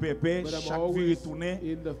toujours en pépé, But I'm chaque vie always retourné,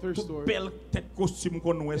 in the thrift toute store. belle tête costume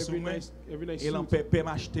qu'on nous sous Every moi. nice Et l'en suit. pépé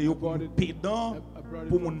m'acheter yo pour bought it- pédant I brought it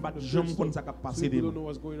pour from moun bat the jamais thrift kon store. ça qui So passer people de don't know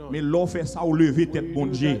what's going on. mais l'on fait ça ou lever When tête you bon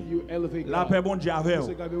do Dieu. that, you elevate La God. paix bon Dieu avec. Peace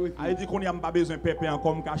of God be with you. A dit qu'on y a pas besoin pépé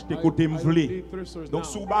encore me acheter I- côté I me vle. need thrift stores Donc now.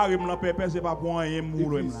 sous barre me l'en pépé c'est pas pour rien If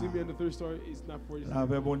moule you là. see me in the thrift store, it's not for you. La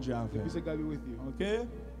paix bon Dieu The avec. peace of God be with you. OK?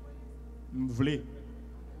 Me vle.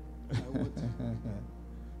 I want to.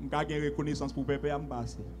 M'ka gen reconnaissance pour pépé à me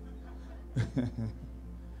passer.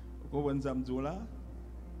 Vous comprenez ça me dit là?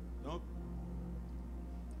 Donc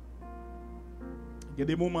il y a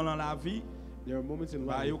des moments dans la vie, There are moments in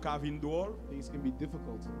bah life yo ka vinn dehors, things can be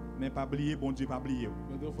difficult, mais pas oublier bon Dieu pas oublier.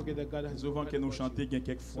 but don't forget that God has Souvent que nous about you. chantons gen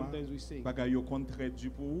quelques fois, Sometimes we sing. bagay yo kon très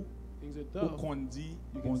dur pour vous, Things are ou tough. qu'on dit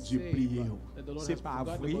You bon can Dieu say plié. that the Lord C'est has pas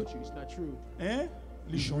forgotten vrai. about you. It's not true. Hein?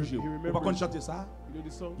 Il change. He Ou remembers. pas qu'on chante ça? You know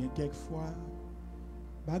this song? Gen quelques fois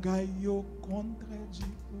bagay yo kon très dur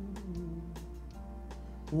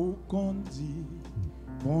pour vous, ou qu'on dit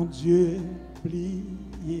mon Dieu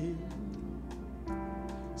plié.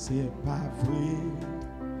 C'est pas vrai,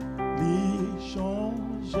 li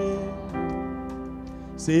changer.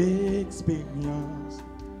 C'est expérience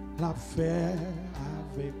la faire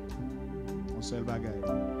avec vous. Un seul bagaille.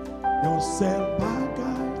 Un seul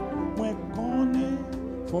bagaille, moi connais,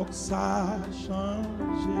 faut que ça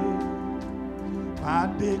change. Pas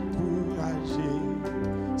décourager,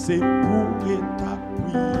 c'est pour état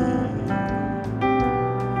prier.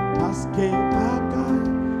 Parce que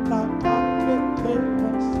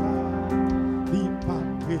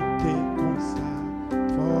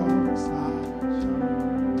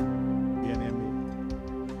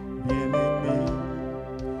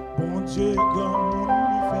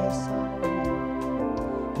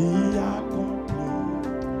li accompli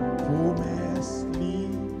promesse li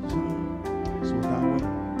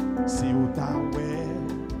si ou ta ouais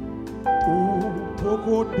ou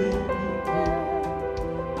beaucoup dérivé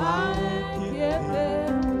Pas inquiété,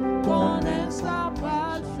 connaît ça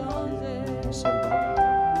pas changer.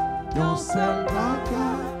 Yon seul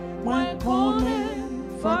bagay moi connais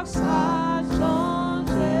faut que ça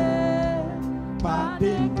change. pas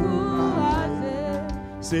décourager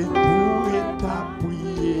c'est pour état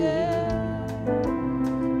prier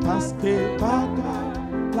parce que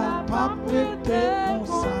bagay la pas prêté comme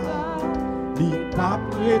ça li pas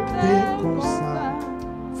prêté comme ça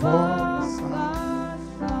faut ça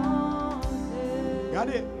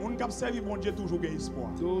regardez on cap servir bon Dieu toujours gain espoir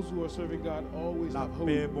Those who are serving God always la have hope.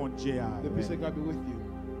 paix bon Dieu The peace of God be with you.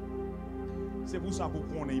 c'est pour ça pour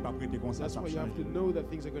qu'on ait pas prêté comme ça That's ça why you have to change know that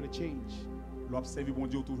things are going to change. l'observer bon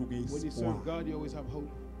Dieu toujours gain When you espoir serve God, you always have hope.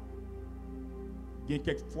 gain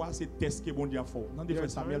quelquefois c'est test que bon Dieu a fait non des There are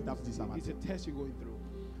frères Samuel t'a dit ça times it's matin a test you're going through.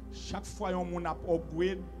 chaque fois un monde a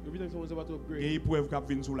upgrade Every time someone's about to et upgrade, épreuve qui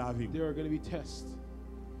viennent sur la vie there are going to be tests.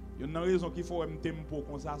 il y a une raison qu'il faut me tempo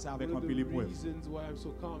comme ça c'est avec One un of the pile épreuve reasons why I'm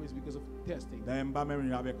so calm is because of testing. d'ailleurs pas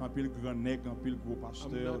même avec un pile grand nègre un pile gros I'm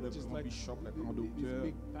pasteur not des just grands like bishop des grands these docteurs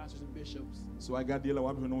big pastors and bishops. so regarder là on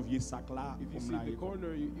a un vieux sac là If you comme see là the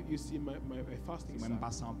corner, you see my fasting même sack.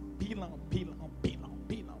 passe en pile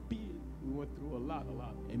We went through a lot.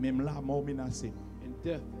 et même là mort menacé And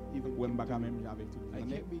death, even. ou pas même avec tout I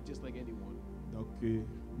can't be just like anyone. donc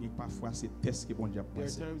il parfois c'est test que bon Dieu There are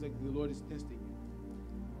passe times like the Lord is testing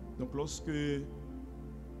you. donc lorsque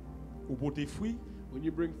ou porter fruit When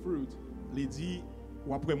you bring fruit, les dit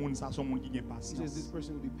ou après monde ça sont monde qui gagne he says this patience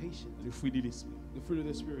person will be patient. le fruit de l'esprit The fruit of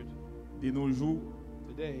the Spirit. de nos jours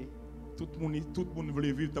Today, tout le monde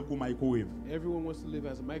veut vivre tant que microwave everyone wants to live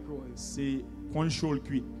as a microwave. c'est contrôle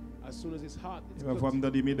cuit As soon as it's hot, it's et parfois cooked. me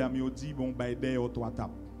dans des mesdames yo dit bon bay derrière trois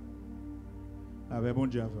tables avec bon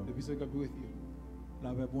Dieu The avec peace of God be with you.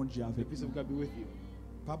 avec bon Dieu The avec peace of God be with you.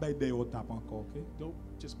 pas bay derrière table encore OK Don't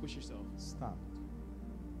just push yourself. stop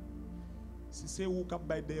si c'est ou cap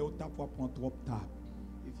bay derrière table pour prendre trop table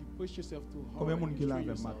If you push yourself too hard, combien monde you qui l'a strain avec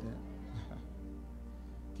yourself. matin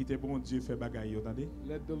qui te bon Dieu fait bagaille attendez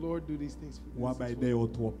Let the Lord do these things ou for bay you.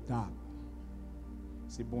 derrière trop table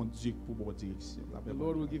c'est bon Dieu pour bonne direction The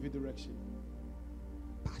Lord will give you direction.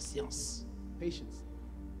 patience Patience.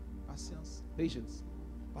 patience Patience.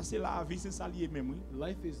 parce que la vie c'est ça lié même oui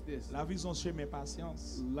Life is this. la vie son chemin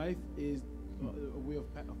patience Life is a way of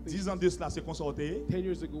 10 patience. ans de cela c'est consorté 10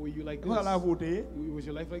 years ago, were you like this? voilà voter Was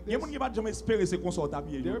your life like il y a this? monde qui pas jamais espérer c'est consorté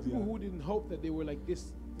bien There are people who didn't hope that they were like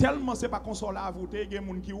this. tellement c'est pas consorté à voter il y a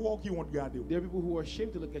monde qui ont regardé There are people who are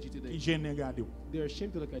ashamed to look at you qui today. gêne regarder They're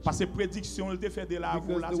ashamed to look at parce you. que prédiction il te fait de la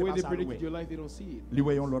vous là Because the c'est way pas they ça predicted your life, they don't see it. lui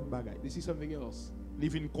voyons l'autre bagaille They see something else. ils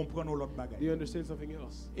viennent comprendre l'autre bagaille They understand something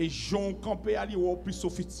else. et Jean campé ali ou plus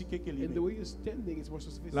sophistiqué que lui And the way you're standing is more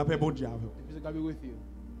sophisticated. la paix bon Dieu avec The peace of God be with you.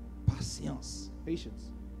 patience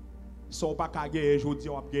Patience. so pas qu'à gagner aujourd'hui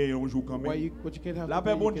on va gagner un jour quand même What you can't have La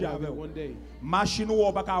today, paix bon you Dieu can have it avec one day. machine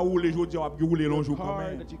ou pas qu'à rouler aujourd'hui on va rouler un jour quand Car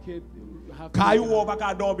même that you can't have caillou today. ou pas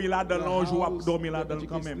qu'à dormir là dans The un jour on house va dormir là that dans you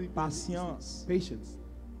quand can même sleep in. patience Patience.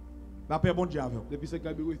 la paix bon Dieu avec The peace of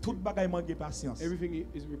God be with tout you. bagaille manque patience Everything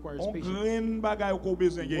requires on patience. grain bagaille qu'on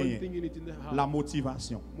besoin One gagner thing you need to have, la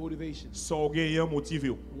motivation motivation. so gagner motiver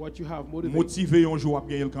What you have, motivate. motiver un jour à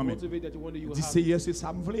gagner quand même Motivate that one day you will dit have. Seigneur c'est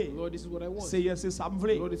ça me voulait Lord, this is what I want. Seigneur c'est ça me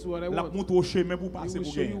voulait Lord, this is what I la want. montre au chemin pour He passer will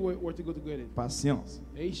pour show you gagner where to go to get it. patience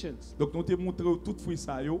Patience. donc nous te montré tout fruit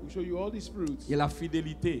ça yo We show you all these fruits. et la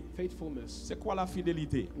fidélité Faithfulness. c'est quoi la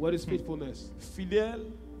fidélité What is faithfulness? fidèle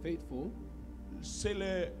Faithful. c'est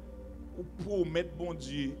le pour mettre bon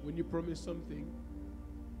Dieu When you promise something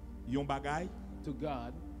yon bagay to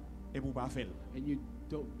God et pour pas faire and you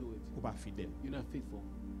don't do it, pour pas fidèle you're not faithful.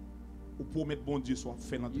 ou pour mettre bon Dieu soit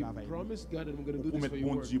faire notre You travail promise God that I'm going to ou do pour this mettre for your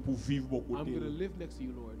bon work. Dieu pour vivre beaucoup I'm côté going to live next to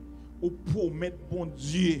you, Lord. ou pour mettre bon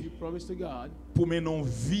Dieu You promise to God pour mener une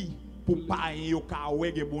vie pour pas yo ka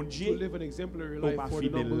wèg bon to Dieu live an exemplary Ou life pas for the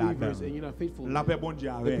fidèle non-believers là-dedans. and you're not faithful. la paix bon Dieu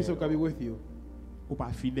The avec peace of God be with you. ou pas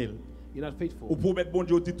fidèle You're not faithful. ou pour mettre bon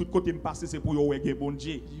Dieu dit tout côté me passer c'est pour yo wèg bon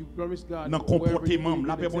Dieu You promise God Dans wherever you comportement, go,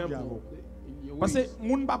 la you're paix an bon Dieu example in your parce ways. que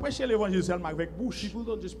moun pas prêcher l'évangile seulement avec bouche People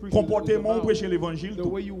don't just preach comportement with ou the prêcher mouth. l'évangile The tout.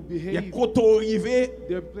 way you Il y a behave. quand on arrivé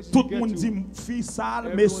There are places tout you le get monde to. dit fils sale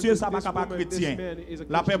Everyone monsieur says, ça va this pas woman, chrétien this man is a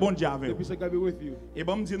la paix Christian. bon Dieu The avec peace of God be with you. et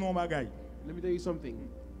bon me dit non bagay Let me tell you something.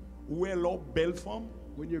 où est l'autre belle femme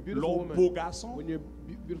When you're a beautiful l'homme woman, beau garçon, when you're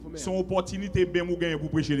a beautiful man, son opportunité bien ou gagner pour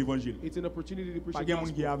prêcher l'évangile. it's an opportunity to preach Pas the quelqu'un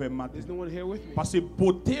qui gospel. avec matin. There's no one here with me. Parce que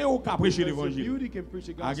beauté ou ka prêcher Because the l'évangile. beauty can preach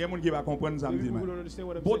the Pas gospel. quelqu'un qui va comprendre ça me Maybe dit. people don't understand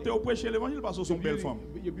what I'm Beauté saying. ou prêcher l'évangile parce que sont Your belles beauty-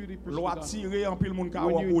 femmes. your beauty preaches L'on the gospel. attiré en pile monde ka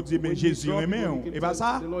When ou you- dire mais when you Jésus draw aimé people, on. you can Et pas tell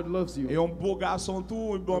ça? the Lord loves you. Et un beau garçon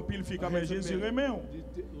tout bon pile fille comme handsome Jésus man. aimé on. The Lord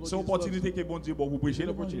C'est une Jesus opportunité loves que bon Dieu bon pour you. It's prêcher an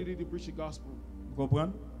l'évangile. opportunity to preach the gospel. Vous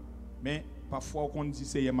comprenez? Mais parfois on dit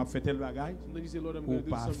c'est m'a fait tel bagaille Sometimes you say, Lord, I'm ou going to do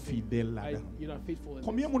pas something. fidèle là-dedans. You're not faithful in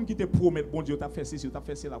Combien de this. monde qui te promet bon Dieu t'a fait ceci, t'as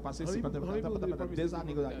fait cela, passé How ci, many- pas how many people they promise des you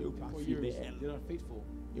années something like que that pas for years? fidèle. They're not faithful.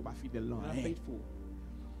 Il pas fidèle là. They're not faithful.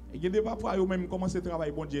 Et il y a des parfois yo même commencer à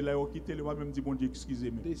travailler bon Dieu là, yo quitter le même dit bon Dieu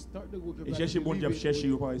excusez-moi. They start the work of Et God chercher and bon they Dieu leave it. chercher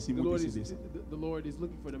yo pas ici The mon Lord décider is ça. the Lord is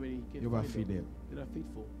looking for them and he can't Yo pas find them. fidèle. They're not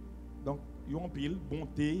faithful. Donc yo en pile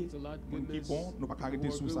bonté, It's a lot of monde qui goodness, bon, nous pas arrêter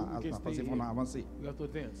more sur good, ça we can parce stay qu'il faut here. avancer. We have to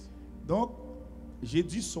advance. Donc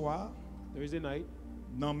jeudi soir Thursday night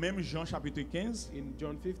dans même Jean chapitre 15 in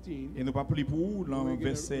John 15, et nous pas plus pour dans we're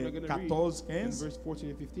verset gonna 14 read in 15 verse 14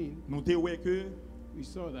 and 15, nous te ouais que we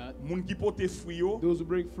saw that monde qui porte fruit yo those who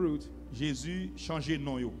bring fruit, Jésus changeait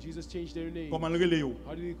nom yo. Jesus changed their name. Comment le relé yo?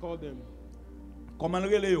 How did he call them? Comment le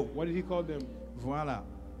relé yo? What did he call them? Voilà.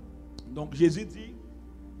 Donc Jésus dit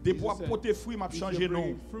des Jesus pour said, porter fruit m'a If changer you're nom.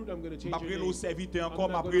 bringing fruit, I'm going to change Après your le name. serviteur I'm encore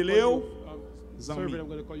not après gonna call Léo. you, Zami. servant, I'm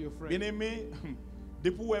going to call you a Bien friend. aimé,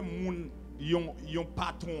 depuis où moun yon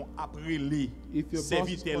patron après les If your boss is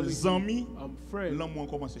serviteurs calling zami, you friend, l'homme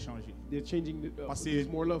commence à changer. they're changing the, Parce there's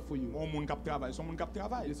que more love for you. mon monde qui travaille, son monde qui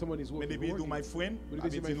travaille. There's someone who's Mais working. depuis my friend, But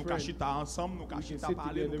avec because dit my nous friend, chita ensemble, nous we can chita sit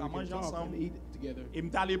parler, together, nous we can manger talk ensemble. and eat together. Et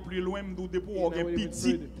m'aller plus loin, m'dou depuis And on I est would even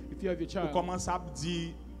petit, further, if you have your on child, commence à dire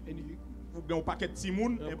and if you, vous avez un paquet de petits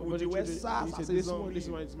moun et a pour bunch dire of ouais children, ça and you ça said, c'est this des one, this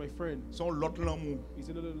amis. one is my friend. Son l'autre l'amour. It's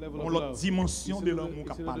another level On of l'autre love. dimension It's de another- l'amour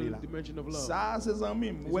it's qu'a parlé là. another dimension of love. Ça c'est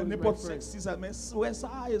amis. This Ouais one is n'importe my friend. sexy ça mais ouais ça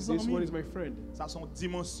les This one amis. is my friend. Ça sont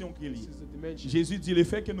dimension qui est This liée. is the dimension. Jésus dit le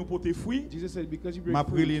fait que nous porter fruit, Jesus said, because you bring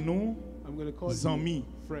m'appelez fruit, nous I'm going to call amis. you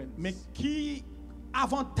friends. Mais qui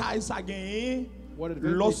avantage ça gagner What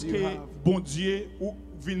advantage lorsque do you have bon Dieu ou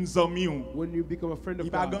vinn zami ou when you become a friend of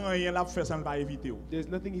il va God? gagner rien là faire ça ne va éviter ou. There's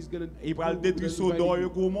nothing he's going to Il va détruire Sodome et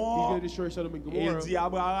He's Gomorrhe. going to destroy Sodom and Et il Gomorrah. dit He said,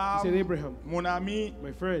 Abraham, Abraham, mon ami,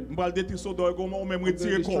 my friend, je vais détruire Sodome et Gomorrhe ou même I'm going to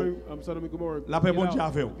retirer quoi. destroy Sodom and Gomorrah. La paix Get bon out. Dieu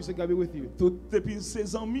avec vous. He said, God be with you. Tout depuis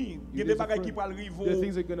ses amis, il y a des There's a bagages qui friend. parlent There are rivo.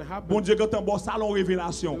 things that are going to happen. Bon Dieu quand un bon salon The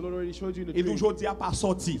révélation. Lord already showed you in the Et dream. aujourd'hui a pas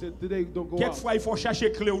sorti. He said, today don't go out. Quelquefois il faut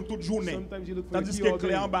chercher clé ou toute journée. Sometimes you look for the Tandis key que all clé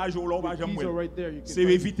day. en bas jour là on va The keys jamais. are right there. You can C'est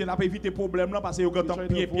find éviter là pas éviter problème là parce que quand You're on trying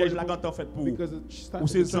to pied piège avoid là quand on fait pour. because Ou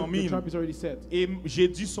ses the amis. trap is already set. Et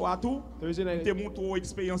jeudi soir tout, Thursday night, te montre une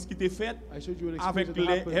expérience qui t'est faite I showed you an avec experience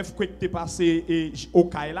that les happened earthquake qui t'est passé et au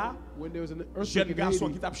Caille là. when there was an Jeune earthquake in garçon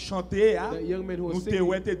Haiti. qui t'a chanté, hein? That young man who was Nous te singing,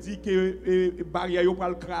 ouais te dit que barrière yo pas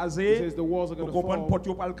le he craser, says the walls are on going to comprend fall, porte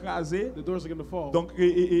yo pas le craser. the doors are going to fall, Donc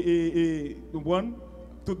nous bon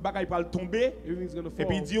tout bagaille pas le tomber everything's going to et fall.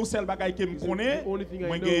 puis il dit un seul bagaille que me said, connaît, the only thing I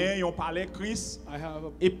moi know, gagne on parlait Christ I have a,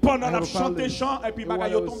 et pendant I la have a chanter palace. chant et puis And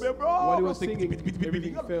bagaille while yo I was- tomber while he bro, was singing,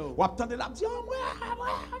 everything fell. ou attendez la dire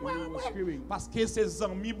Everyone was screaming. parce que ses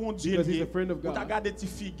amis bon Dieu Because he's lié a friend of ou God. t'as regardé ti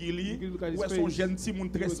figure li You can look at his ou son face. jeune petit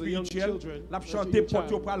monde très He was a young spirituel children. l'a Like chanter a young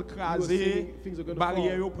porte yo child. pas le He was craser singing, things are gonna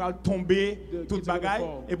barrière fall. yo pas le tomber The toute kids are gonna bagaille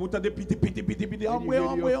fall. et pourtant depuis piti And you hear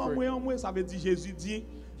the earthquake. ça veut dire Jésus dit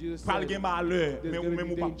Jesus pas said, le malheur there's mais ou gonna même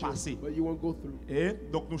be ou pas danger, passer. but you won't go through. Et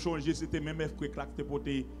donc nous changer c'était même earthquake là que t'es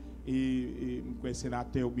porté et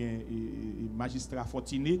sénateur ou bien magistrat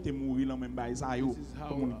Fortiné t'es mourir dans même bail ça yo This is how,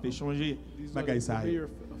 comme on t'es changé these are bagaille the ça mayor yo.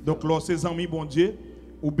 of- Donc là ses amis bon Dieu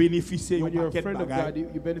ou bénéficier un When you're a paquet de friend of God, bagaille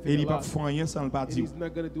you benefit et a il pas lot. faire rien sans le pas And dire. he's not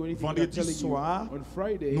going to do anything without Vendredi telling soir, you. On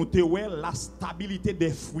Friday, nous te ouais la stabilité des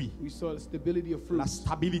fruits. we saw the stability of fruit. La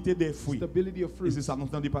stabilité des fruits. Stability of Et fruit. c'est ça nous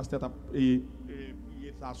entendons pasteur prier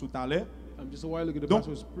ça tout à l'heure. Just a while ago, the Donc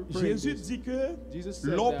pastor was praying Jésus this. dit que Jesus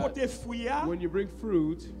said l'eau that pour tes fruits when you bring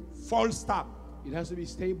fruit, full stop. it has to be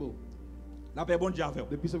stable. La paix bon Dieu avec.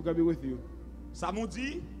 The peace of God be with you. Ça nous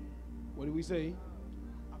dit What do we say?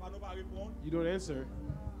 avant nous pas répondre. You don't answer.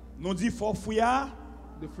 Nous dit faut fruits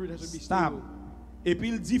The fruit has to be stable. stable. Et puis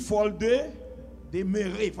il dit faut de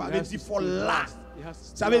demeurer, ça It veut has dire to faut stay là. last. It has to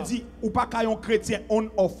stay Ça veut last. dire ou pas qu'un chrétien on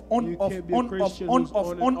off on You off can't be a on off Christian on who's off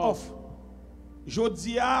on and on off. off.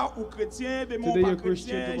 Jodia ou chrétien, des mots Today pas you're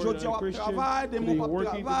Christian, chrétien, tomorrow jodia you're not ou Christian. travail, des Today mots you're pas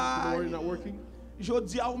working, tomorrow travail. you're not working.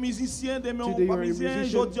 Jodia ou musicien, des mots Today pas you're a musicien,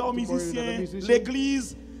 musician, jodia ou tomorrow you're not a musicien, musician.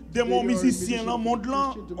 l'église, des Today mots you're a musiciens dans le monde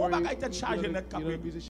là, Christian, on tomorrow va you're être chargé net not a capé. musician.